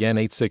number again,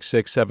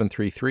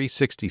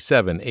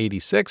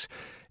 866-733-6786.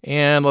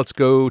 And let's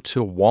go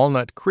to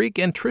Walnut Creek.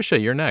 And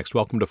Tricia, you're next.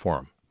 Welcome to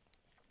Forum.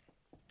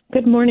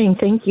 Good morning.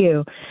 Thank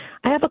you.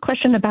 I have a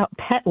question about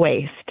pet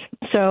waste.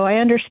 So I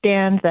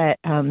understand that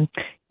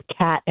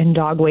cat and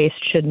dog waste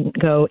shouldn't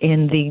go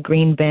in the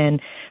green bin.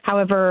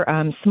 However,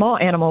 small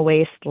animal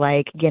waste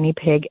like guinea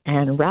pig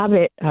and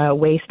rabbit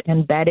waste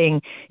and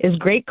bedding is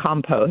great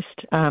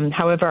compost.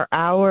 However,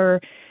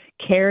 our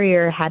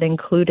carrier had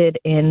included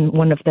in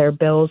one of their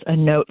bills a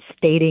note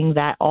stating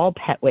that all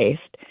pet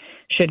waste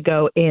should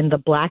go in the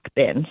black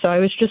bin. So I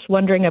was just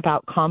wondering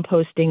about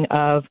composting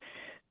of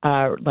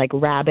like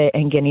rabbit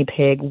and guinea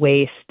pig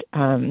waste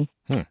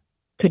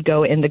could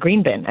go in the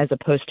green bin as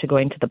opposed to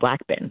going to the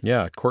black bin.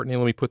 Yeah, Courtney,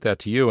 let me put that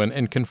to you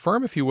and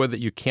confirm, if you would, that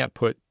you can't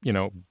put,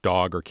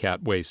 dog or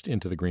cat waste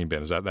into the green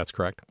bin. That's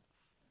correct?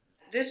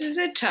 This is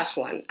a tough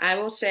one. I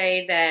will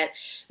say that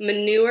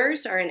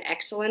manures are an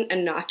excellent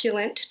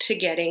inoculant to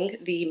getting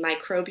the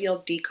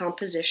microbial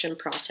decomposition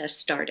process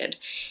started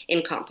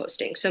in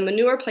composting. So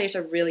manure plays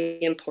a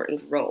really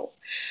important role.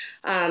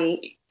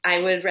 I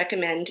would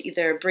recommend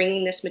either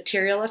bringing this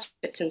material, if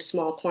it's in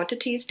small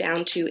quantities,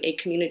 down to a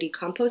community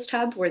compost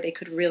hub where they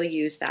could really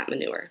use that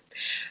manure.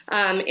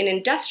 In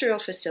industrial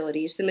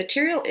facilities, the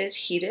material is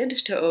heated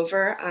to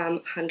over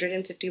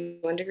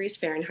 151 degrees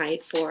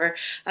Fahrenheit for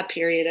a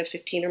period of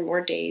 15 or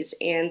more days,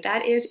 and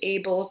that is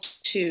able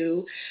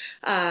to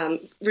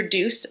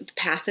reduce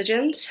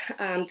pathogens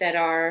that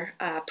are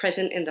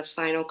present in the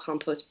final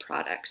compost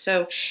product.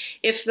 So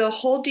if the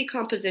whole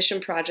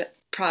decomposition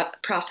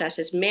process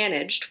is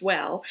managed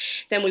well,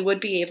 then we would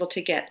be able to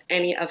get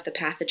any of the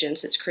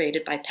pathogens that's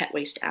created by pet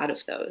waste out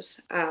of those.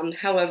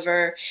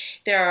 However,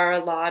 there are a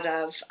lot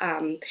of,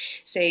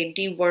 say,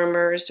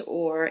 dewormers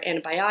or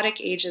antibiotic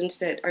agents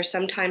that are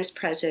sometimes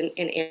present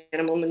in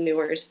animal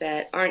manures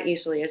that aren't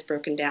easily as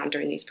broken down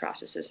during these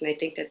processes. And I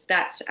think that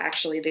that's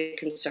actually the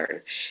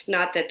concern,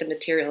 not that the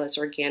material is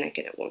organic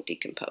and it won't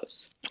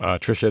decompose.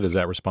 Tricia, does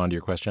that respond to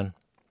your question?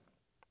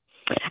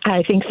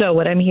 I think so.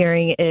 What I'm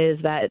hearing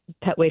is that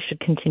pet waste should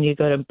continue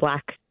to go to the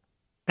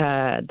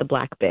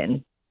black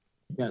bin.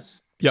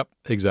 Yes. Yep,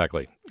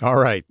 exactly. All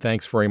right.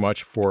 Thanks very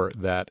much for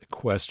that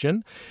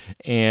question.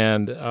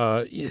 And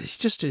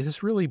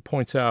this really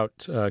points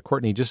out,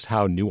 Courtney, just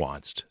how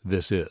nuanced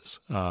this is.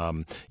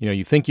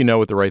 You think you know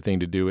what the right thing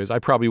to do is. I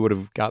probably would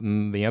have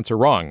gotten the answer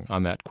wrong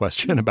on that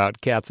question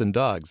about cats and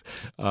dogs.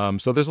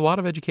 So there's a lot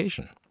of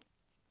education.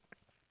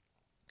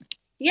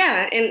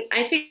 Yeah, and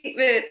I think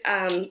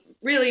that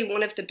really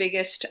one of the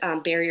biggest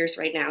barriers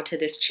right now to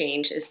this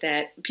change is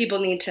that people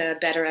need to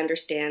better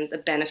understand the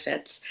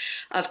benefits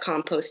of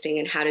composting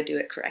and how to do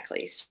it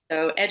correctly.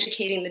 So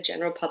educating the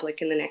general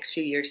public in the next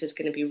few years is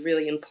going to be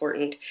really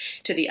important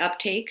to the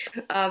uptake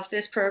of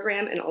this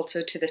program and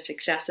also to the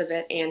success of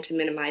it and to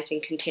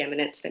minimizing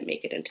contaminants that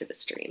make it into the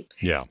stream.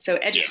 Yeah. So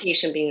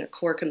education being a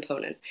core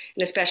component,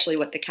 and especially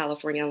what the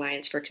California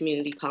Alliance for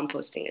Community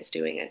Composting is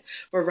doing it.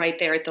 We're right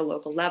there at the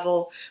local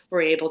level.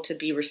 We're able to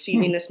be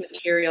receiving this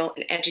material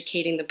and educating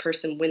the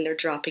person when they're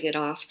dropping it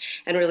off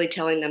and really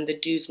telling them the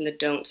do's and the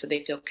don'ts so they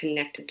feel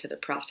connected to the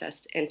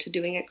process and to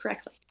doing it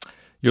correctly.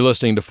 You're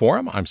listening to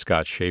Forum. I'm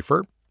Scott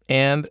Schaefer.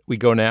 And we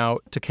go now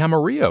to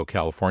Camarillo,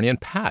 California. And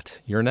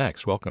Pat, you're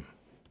next. Welcome.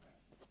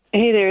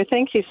 Hey there.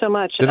 Thank you so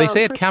much. Do they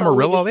say it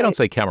Camarillo? They don't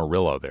say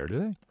Camarillo there, do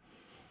they?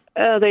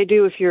 They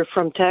do if you're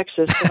from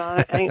Texas, but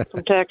I ain't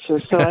from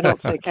Texas, so I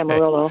don't say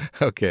Camarillo.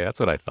 Okay,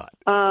 that's what I thought.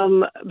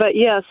 But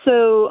yeah,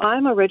 so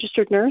I'm a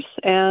registered nurse,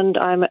 and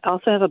I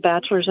also have a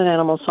bachelor's in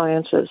animal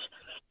sciences.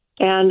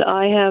 And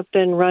I have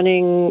been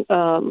running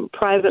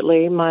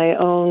privately my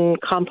own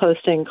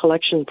composting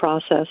collection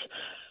process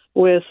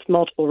with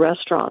multiple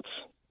restaurants.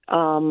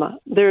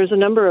 There's a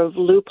number of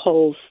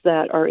loopholes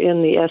that are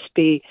in the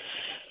SB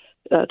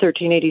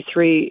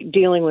 1383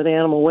 dealing with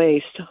animal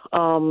waste.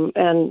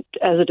 And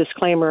as a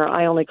disclaimer,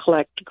 I only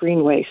collect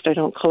green waste. I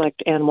don't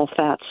collect animal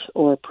fats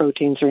or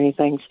proteins or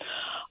anything,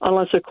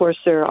 unless, of course,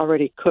 they're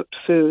already cooked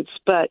foods.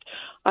 But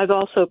I've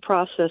also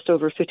processed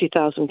over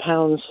 50,000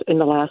 pounds in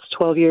the last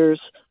 12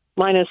 years,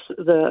 minus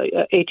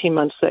the 18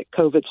 months that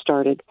COVID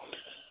started.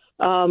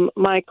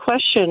 My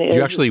question is... Do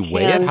you actually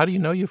weigh it? How do you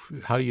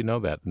know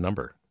that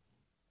number?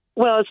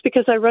 Well, it's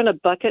because I run a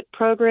bucket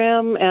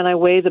program and I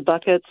weigh the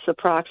buckets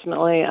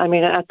approximately. I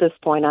mean, at this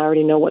point, I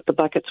already know what the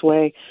buckets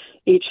weigh.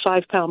 Each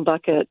 5-pound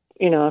bucket,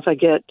 if I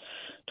get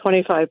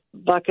 25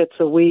 buckets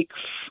a week,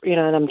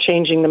 and I'm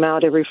changing them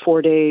out every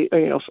 4 days,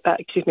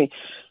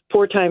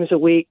 4 times a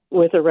week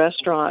with a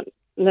restaurant,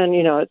 and then,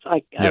 it's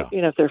like,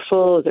 if they're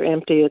full or they're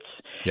empty,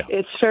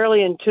 it's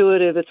fairly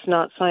intuitive. It's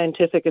not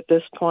scientific at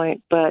this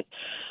point, but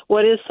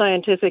what is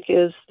scientific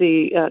is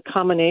the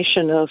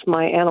combination of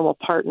my animal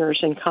partners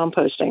in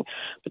composting.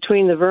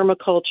 Between the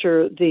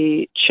vermiculture,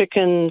 the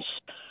chickens,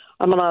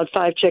 I'm allowed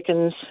 5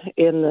 chickens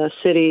in the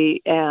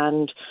city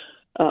and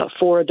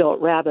 4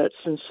 adult rabbits.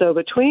 And so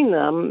between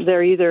them,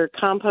 they're either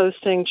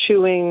composting,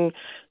 chewing,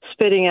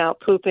 spitting out,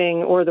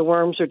 pooping, or the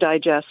worms are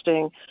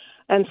digesting.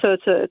 And so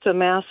it's a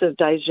massive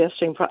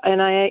digesting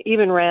and I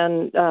even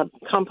ran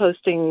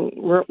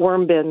composting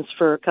worm bins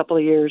for a couple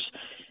of years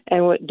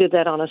and did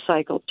that on a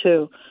cycle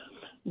too.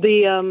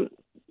 The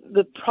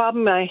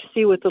problem I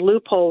see with the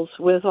loopholes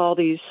with all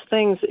these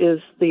things is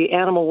the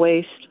animal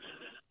waste,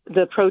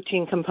 the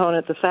protein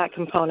component, the fat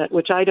component,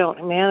 which I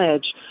don't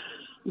manage.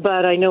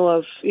 But I know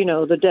of,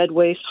 the dead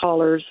waste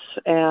haulers,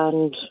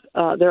 and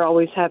they're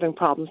always having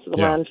problems with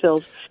the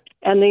landfills.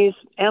 And these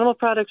animal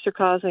products are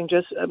causing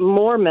just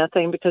more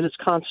methane because it's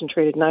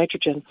concentrated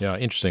nitrogen. Yeah,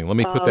 interesting. Let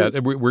me put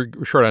that. We're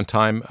short on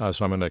time,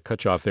 so I'm going to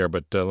cut you off there.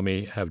 But let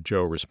me have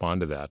Joe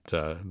respond to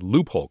that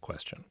loophole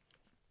question.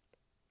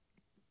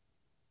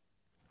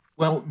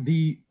 Well,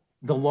 the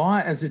law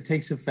as it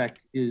takes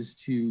effect is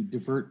to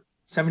divert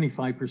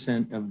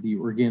 75% of the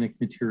organic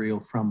material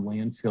from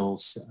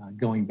landfills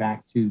going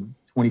back to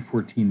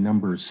 2014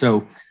 numbers.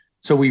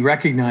 So we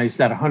recognize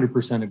that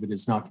 100% of it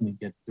is not going to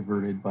get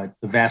diverted, but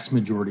the vast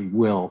majority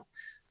will.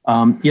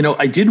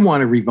 I did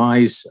want to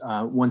revise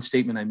one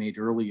statement I made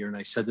earlier, and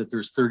I said that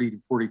there's 30 to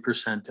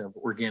 40% of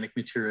organic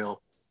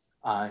material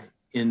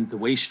in the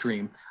waste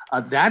stream.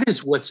 That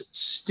is what's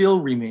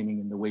still remaining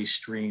in the waste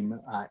stream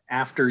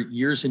after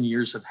years and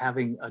years of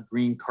having a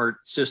green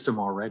cart system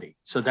already.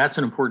 So that's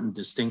an important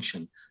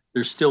distinction.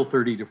 There's still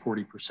 30 to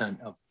 40%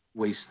 of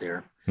waste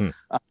there.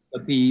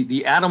 But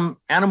the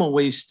animal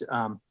waste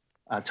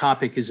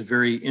topic is a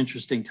very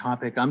interesting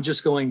topic. I'm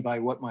just going by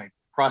what my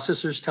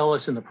processors tell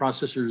us, and the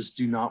processors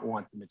do not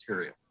want the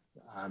material.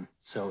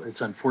 So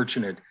it's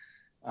unfortunate.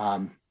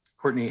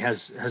 Courtney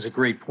has a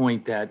great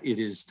point that it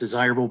is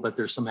desirable, but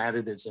there's some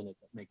additives in it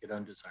that make it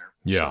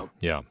undesirable.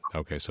 Yeah.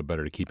 Okay, so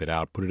better to keep it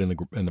out. Put it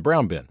in the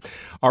brown bin.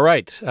 All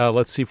right,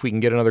 let's see if we can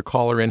get another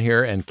caller in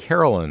here. And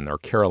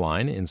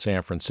Caroline in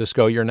San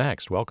Francisco, you're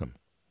next. Welcome.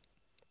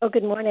 Oh,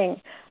 good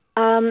morning.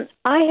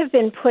 I have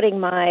been putting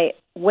my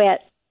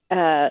wet,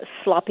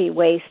 sloppy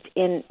waste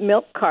in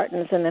milk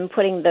cartons and then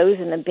putting those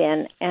in the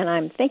bin, and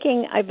I'm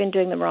thinking I've been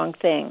doing the wrong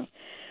thing.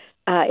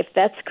 If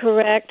that's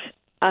correct,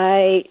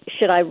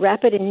 should I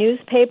wrap it in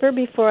newspaper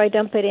before I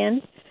dump it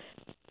in?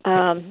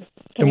 Can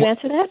you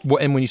answer that?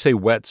 And when you say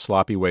wet,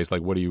 sloppy waste,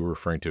 like what are you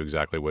referring to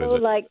exactly? What is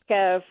it? Like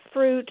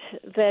fruit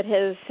that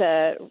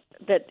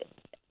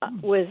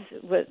was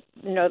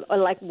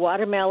like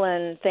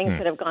watermelon, things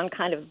that have gone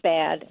kind of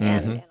bad,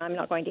 and I'm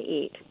not going to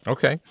eat.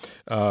 Okay.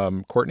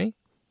 Courtney?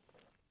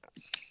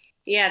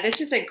 Yeah, this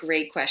is a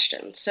great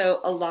question.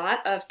 So a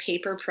lot of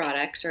paper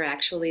products are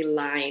actually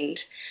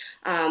lined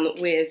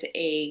with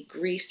a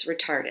grease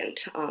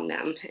retardant on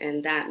them,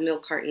 and that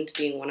milk cartons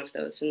being one of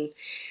those. And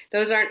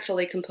those aren't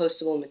fully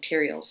compostable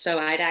materials. So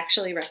I'd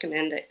actually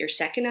recommend that your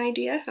second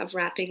idea of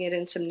wrapping it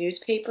in some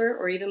newspaper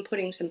or even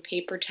putting some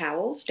paper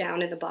towels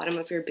down in the bottom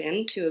of your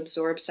bin to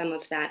absorb some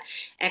of that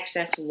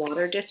excess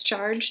water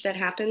discharge that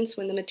happens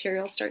when the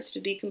material starts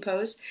to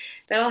decompose.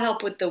 That'll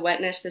help with the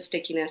wetness, the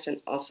stickiness,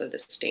 and also the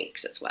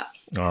stinks as well.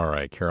 All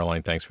right,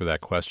 Caroline, thanks for that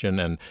question.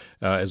 And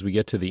as we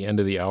get to the end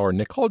of the hour,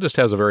 Nicole just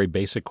has a very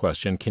basic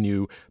question. Can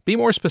you be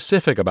more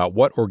specific about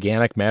what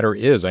organic matter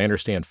is? I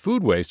understand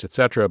food waste,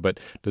 etc.,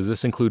 but does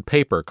this include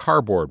paper,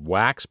 cardboard,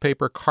 wax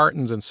paper,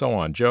 cartons, and so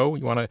on? Joe,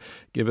 you want to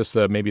give us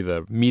maybe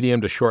the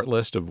medium to short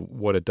list of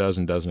what it does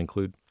and doesn't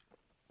include?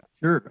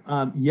 Sure.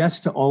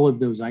 Yes to all of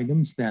those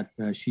items that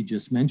she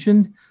just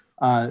mentioned.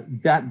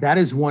 That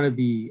is one of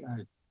the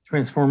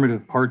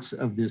transformative parts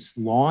of this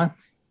law,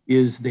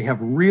 is they have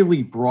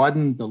really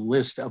broadened the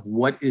list of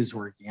what is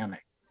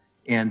organic.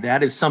 And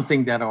that is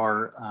something that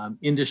our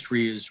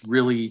industry is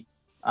really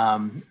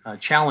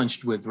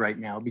challenged with right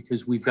now,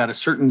 because we've got a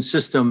certain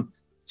system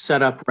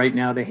set up right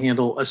now to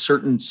handle a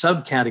certain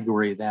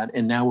subcategory of that,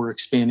 and now we're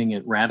expanding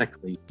it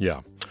radically. Yeah.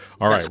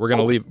 All right, we're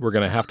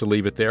going to have to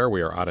leave it there.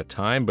 We are out of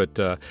time, but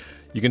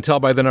you can tell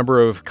by the number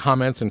of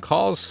comments and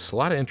calls, a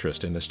lot of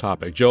interest in this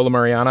topic. Joe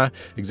LaMariana,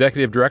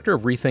 Executive Director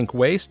of Rethink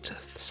Waste,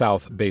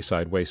 South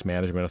Bayside Waste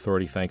Management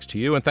Authority, thanks to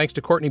you. And thanks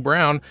to Courtney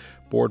Brown,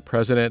 Board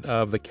President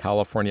of the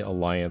California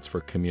Alliance for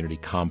Community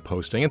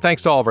Composting. And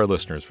thanks to all of our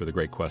listeners for the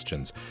great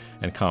questions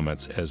and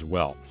comments as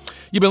well.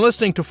 You've been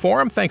listening to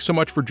Forum. Thanks so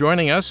much for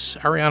joining us.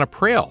 Ariana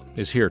Prail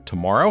is here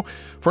tomorrow.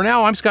 For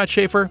now, I'm Scott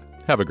Schaefer.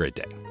 Have a great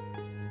day.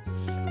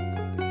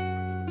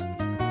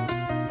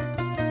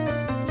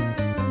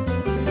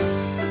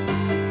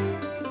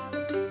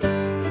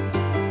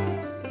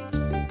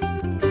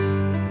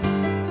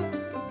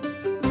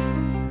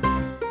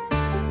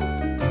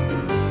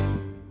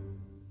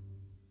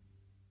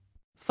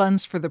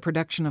 Funds for the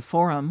production of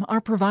Forum are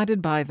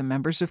provided by the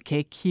members of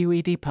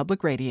KQED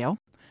Public Radio,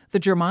 the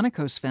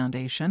Germanicos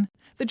Foundation,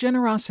 the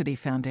Generosity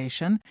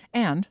Foundation,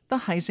 and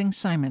the Heising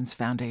Simons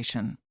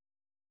Foundation.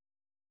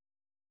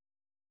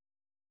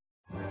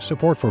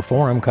 Support for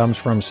Forum comes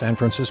from San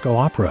Francisco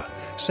Opera.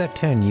 Set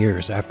 10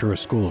 years after a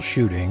school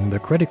shooting, the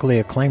critically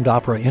acclaimed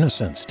opera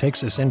Innocence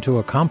takes us into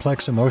a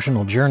complex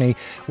emotional journey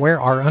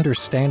where our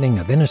understanding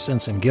of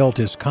innocence and guilt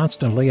is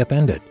constantly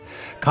upended.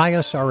 Kaya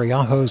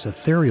Sariaho's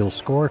ethereal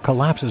score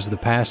collapses the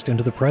past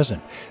into the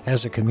present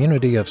as a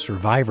community of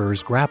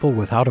survivors grapple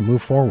with how to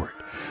move forward.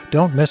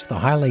 Don't miss the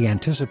highly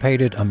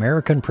anticipated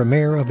American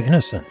premiere of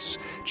Innocence,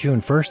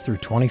 June 1st through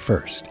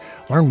 21st.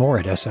 Learn more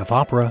at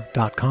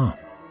sfopera.com.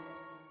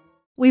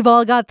 We've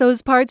all got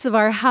those parts of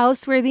our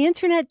house where the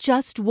internet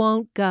just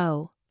won't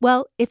go.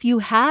 Well, if you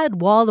had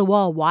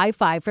wall-to-wall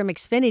Wi-Fi from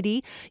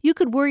Xfinity, you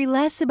could worry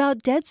less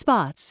about dead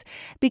spots.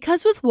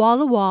 Because with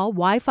wall-to-wall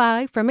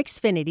Wi-Fi from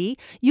Xfinity,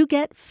 you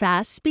get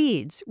fast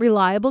speeds,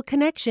 reliable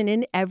connection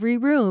in every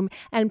room,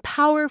 and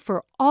power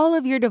for all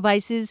of your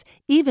devices,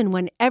 even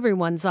when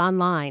everyone's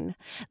online.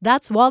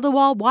 That's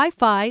wall-to-wall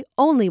Wi-Fi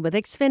only with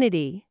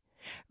Xfinity.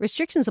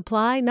 Restrictions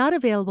apply, not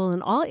available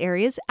in all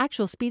areas.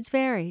 Actual speeds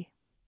vary.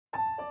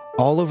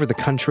 All over the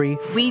country,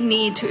 we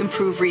need to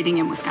improve reading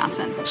in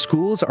Wisconsin.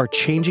 Schools are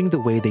changing the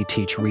way they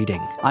teach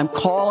reading. I'm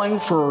calling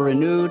for a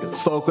renewed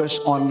focus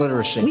on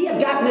literacy. We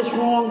have gotten this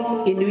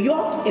wrong in New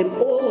York and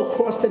all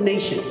across the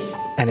nation.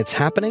 And it's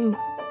happening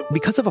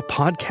because of a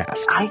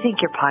podcast. I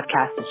think your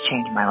podcast has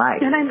changed my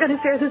life. And I'm going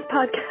to share this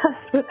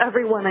podcast with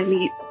everyone I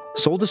meet.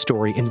 Sold a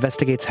Story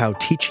investigates how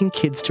teaching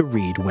kids to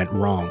read went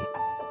wrong.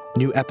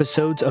 New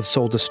episodes of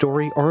Sold a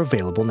Story are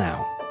available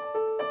now.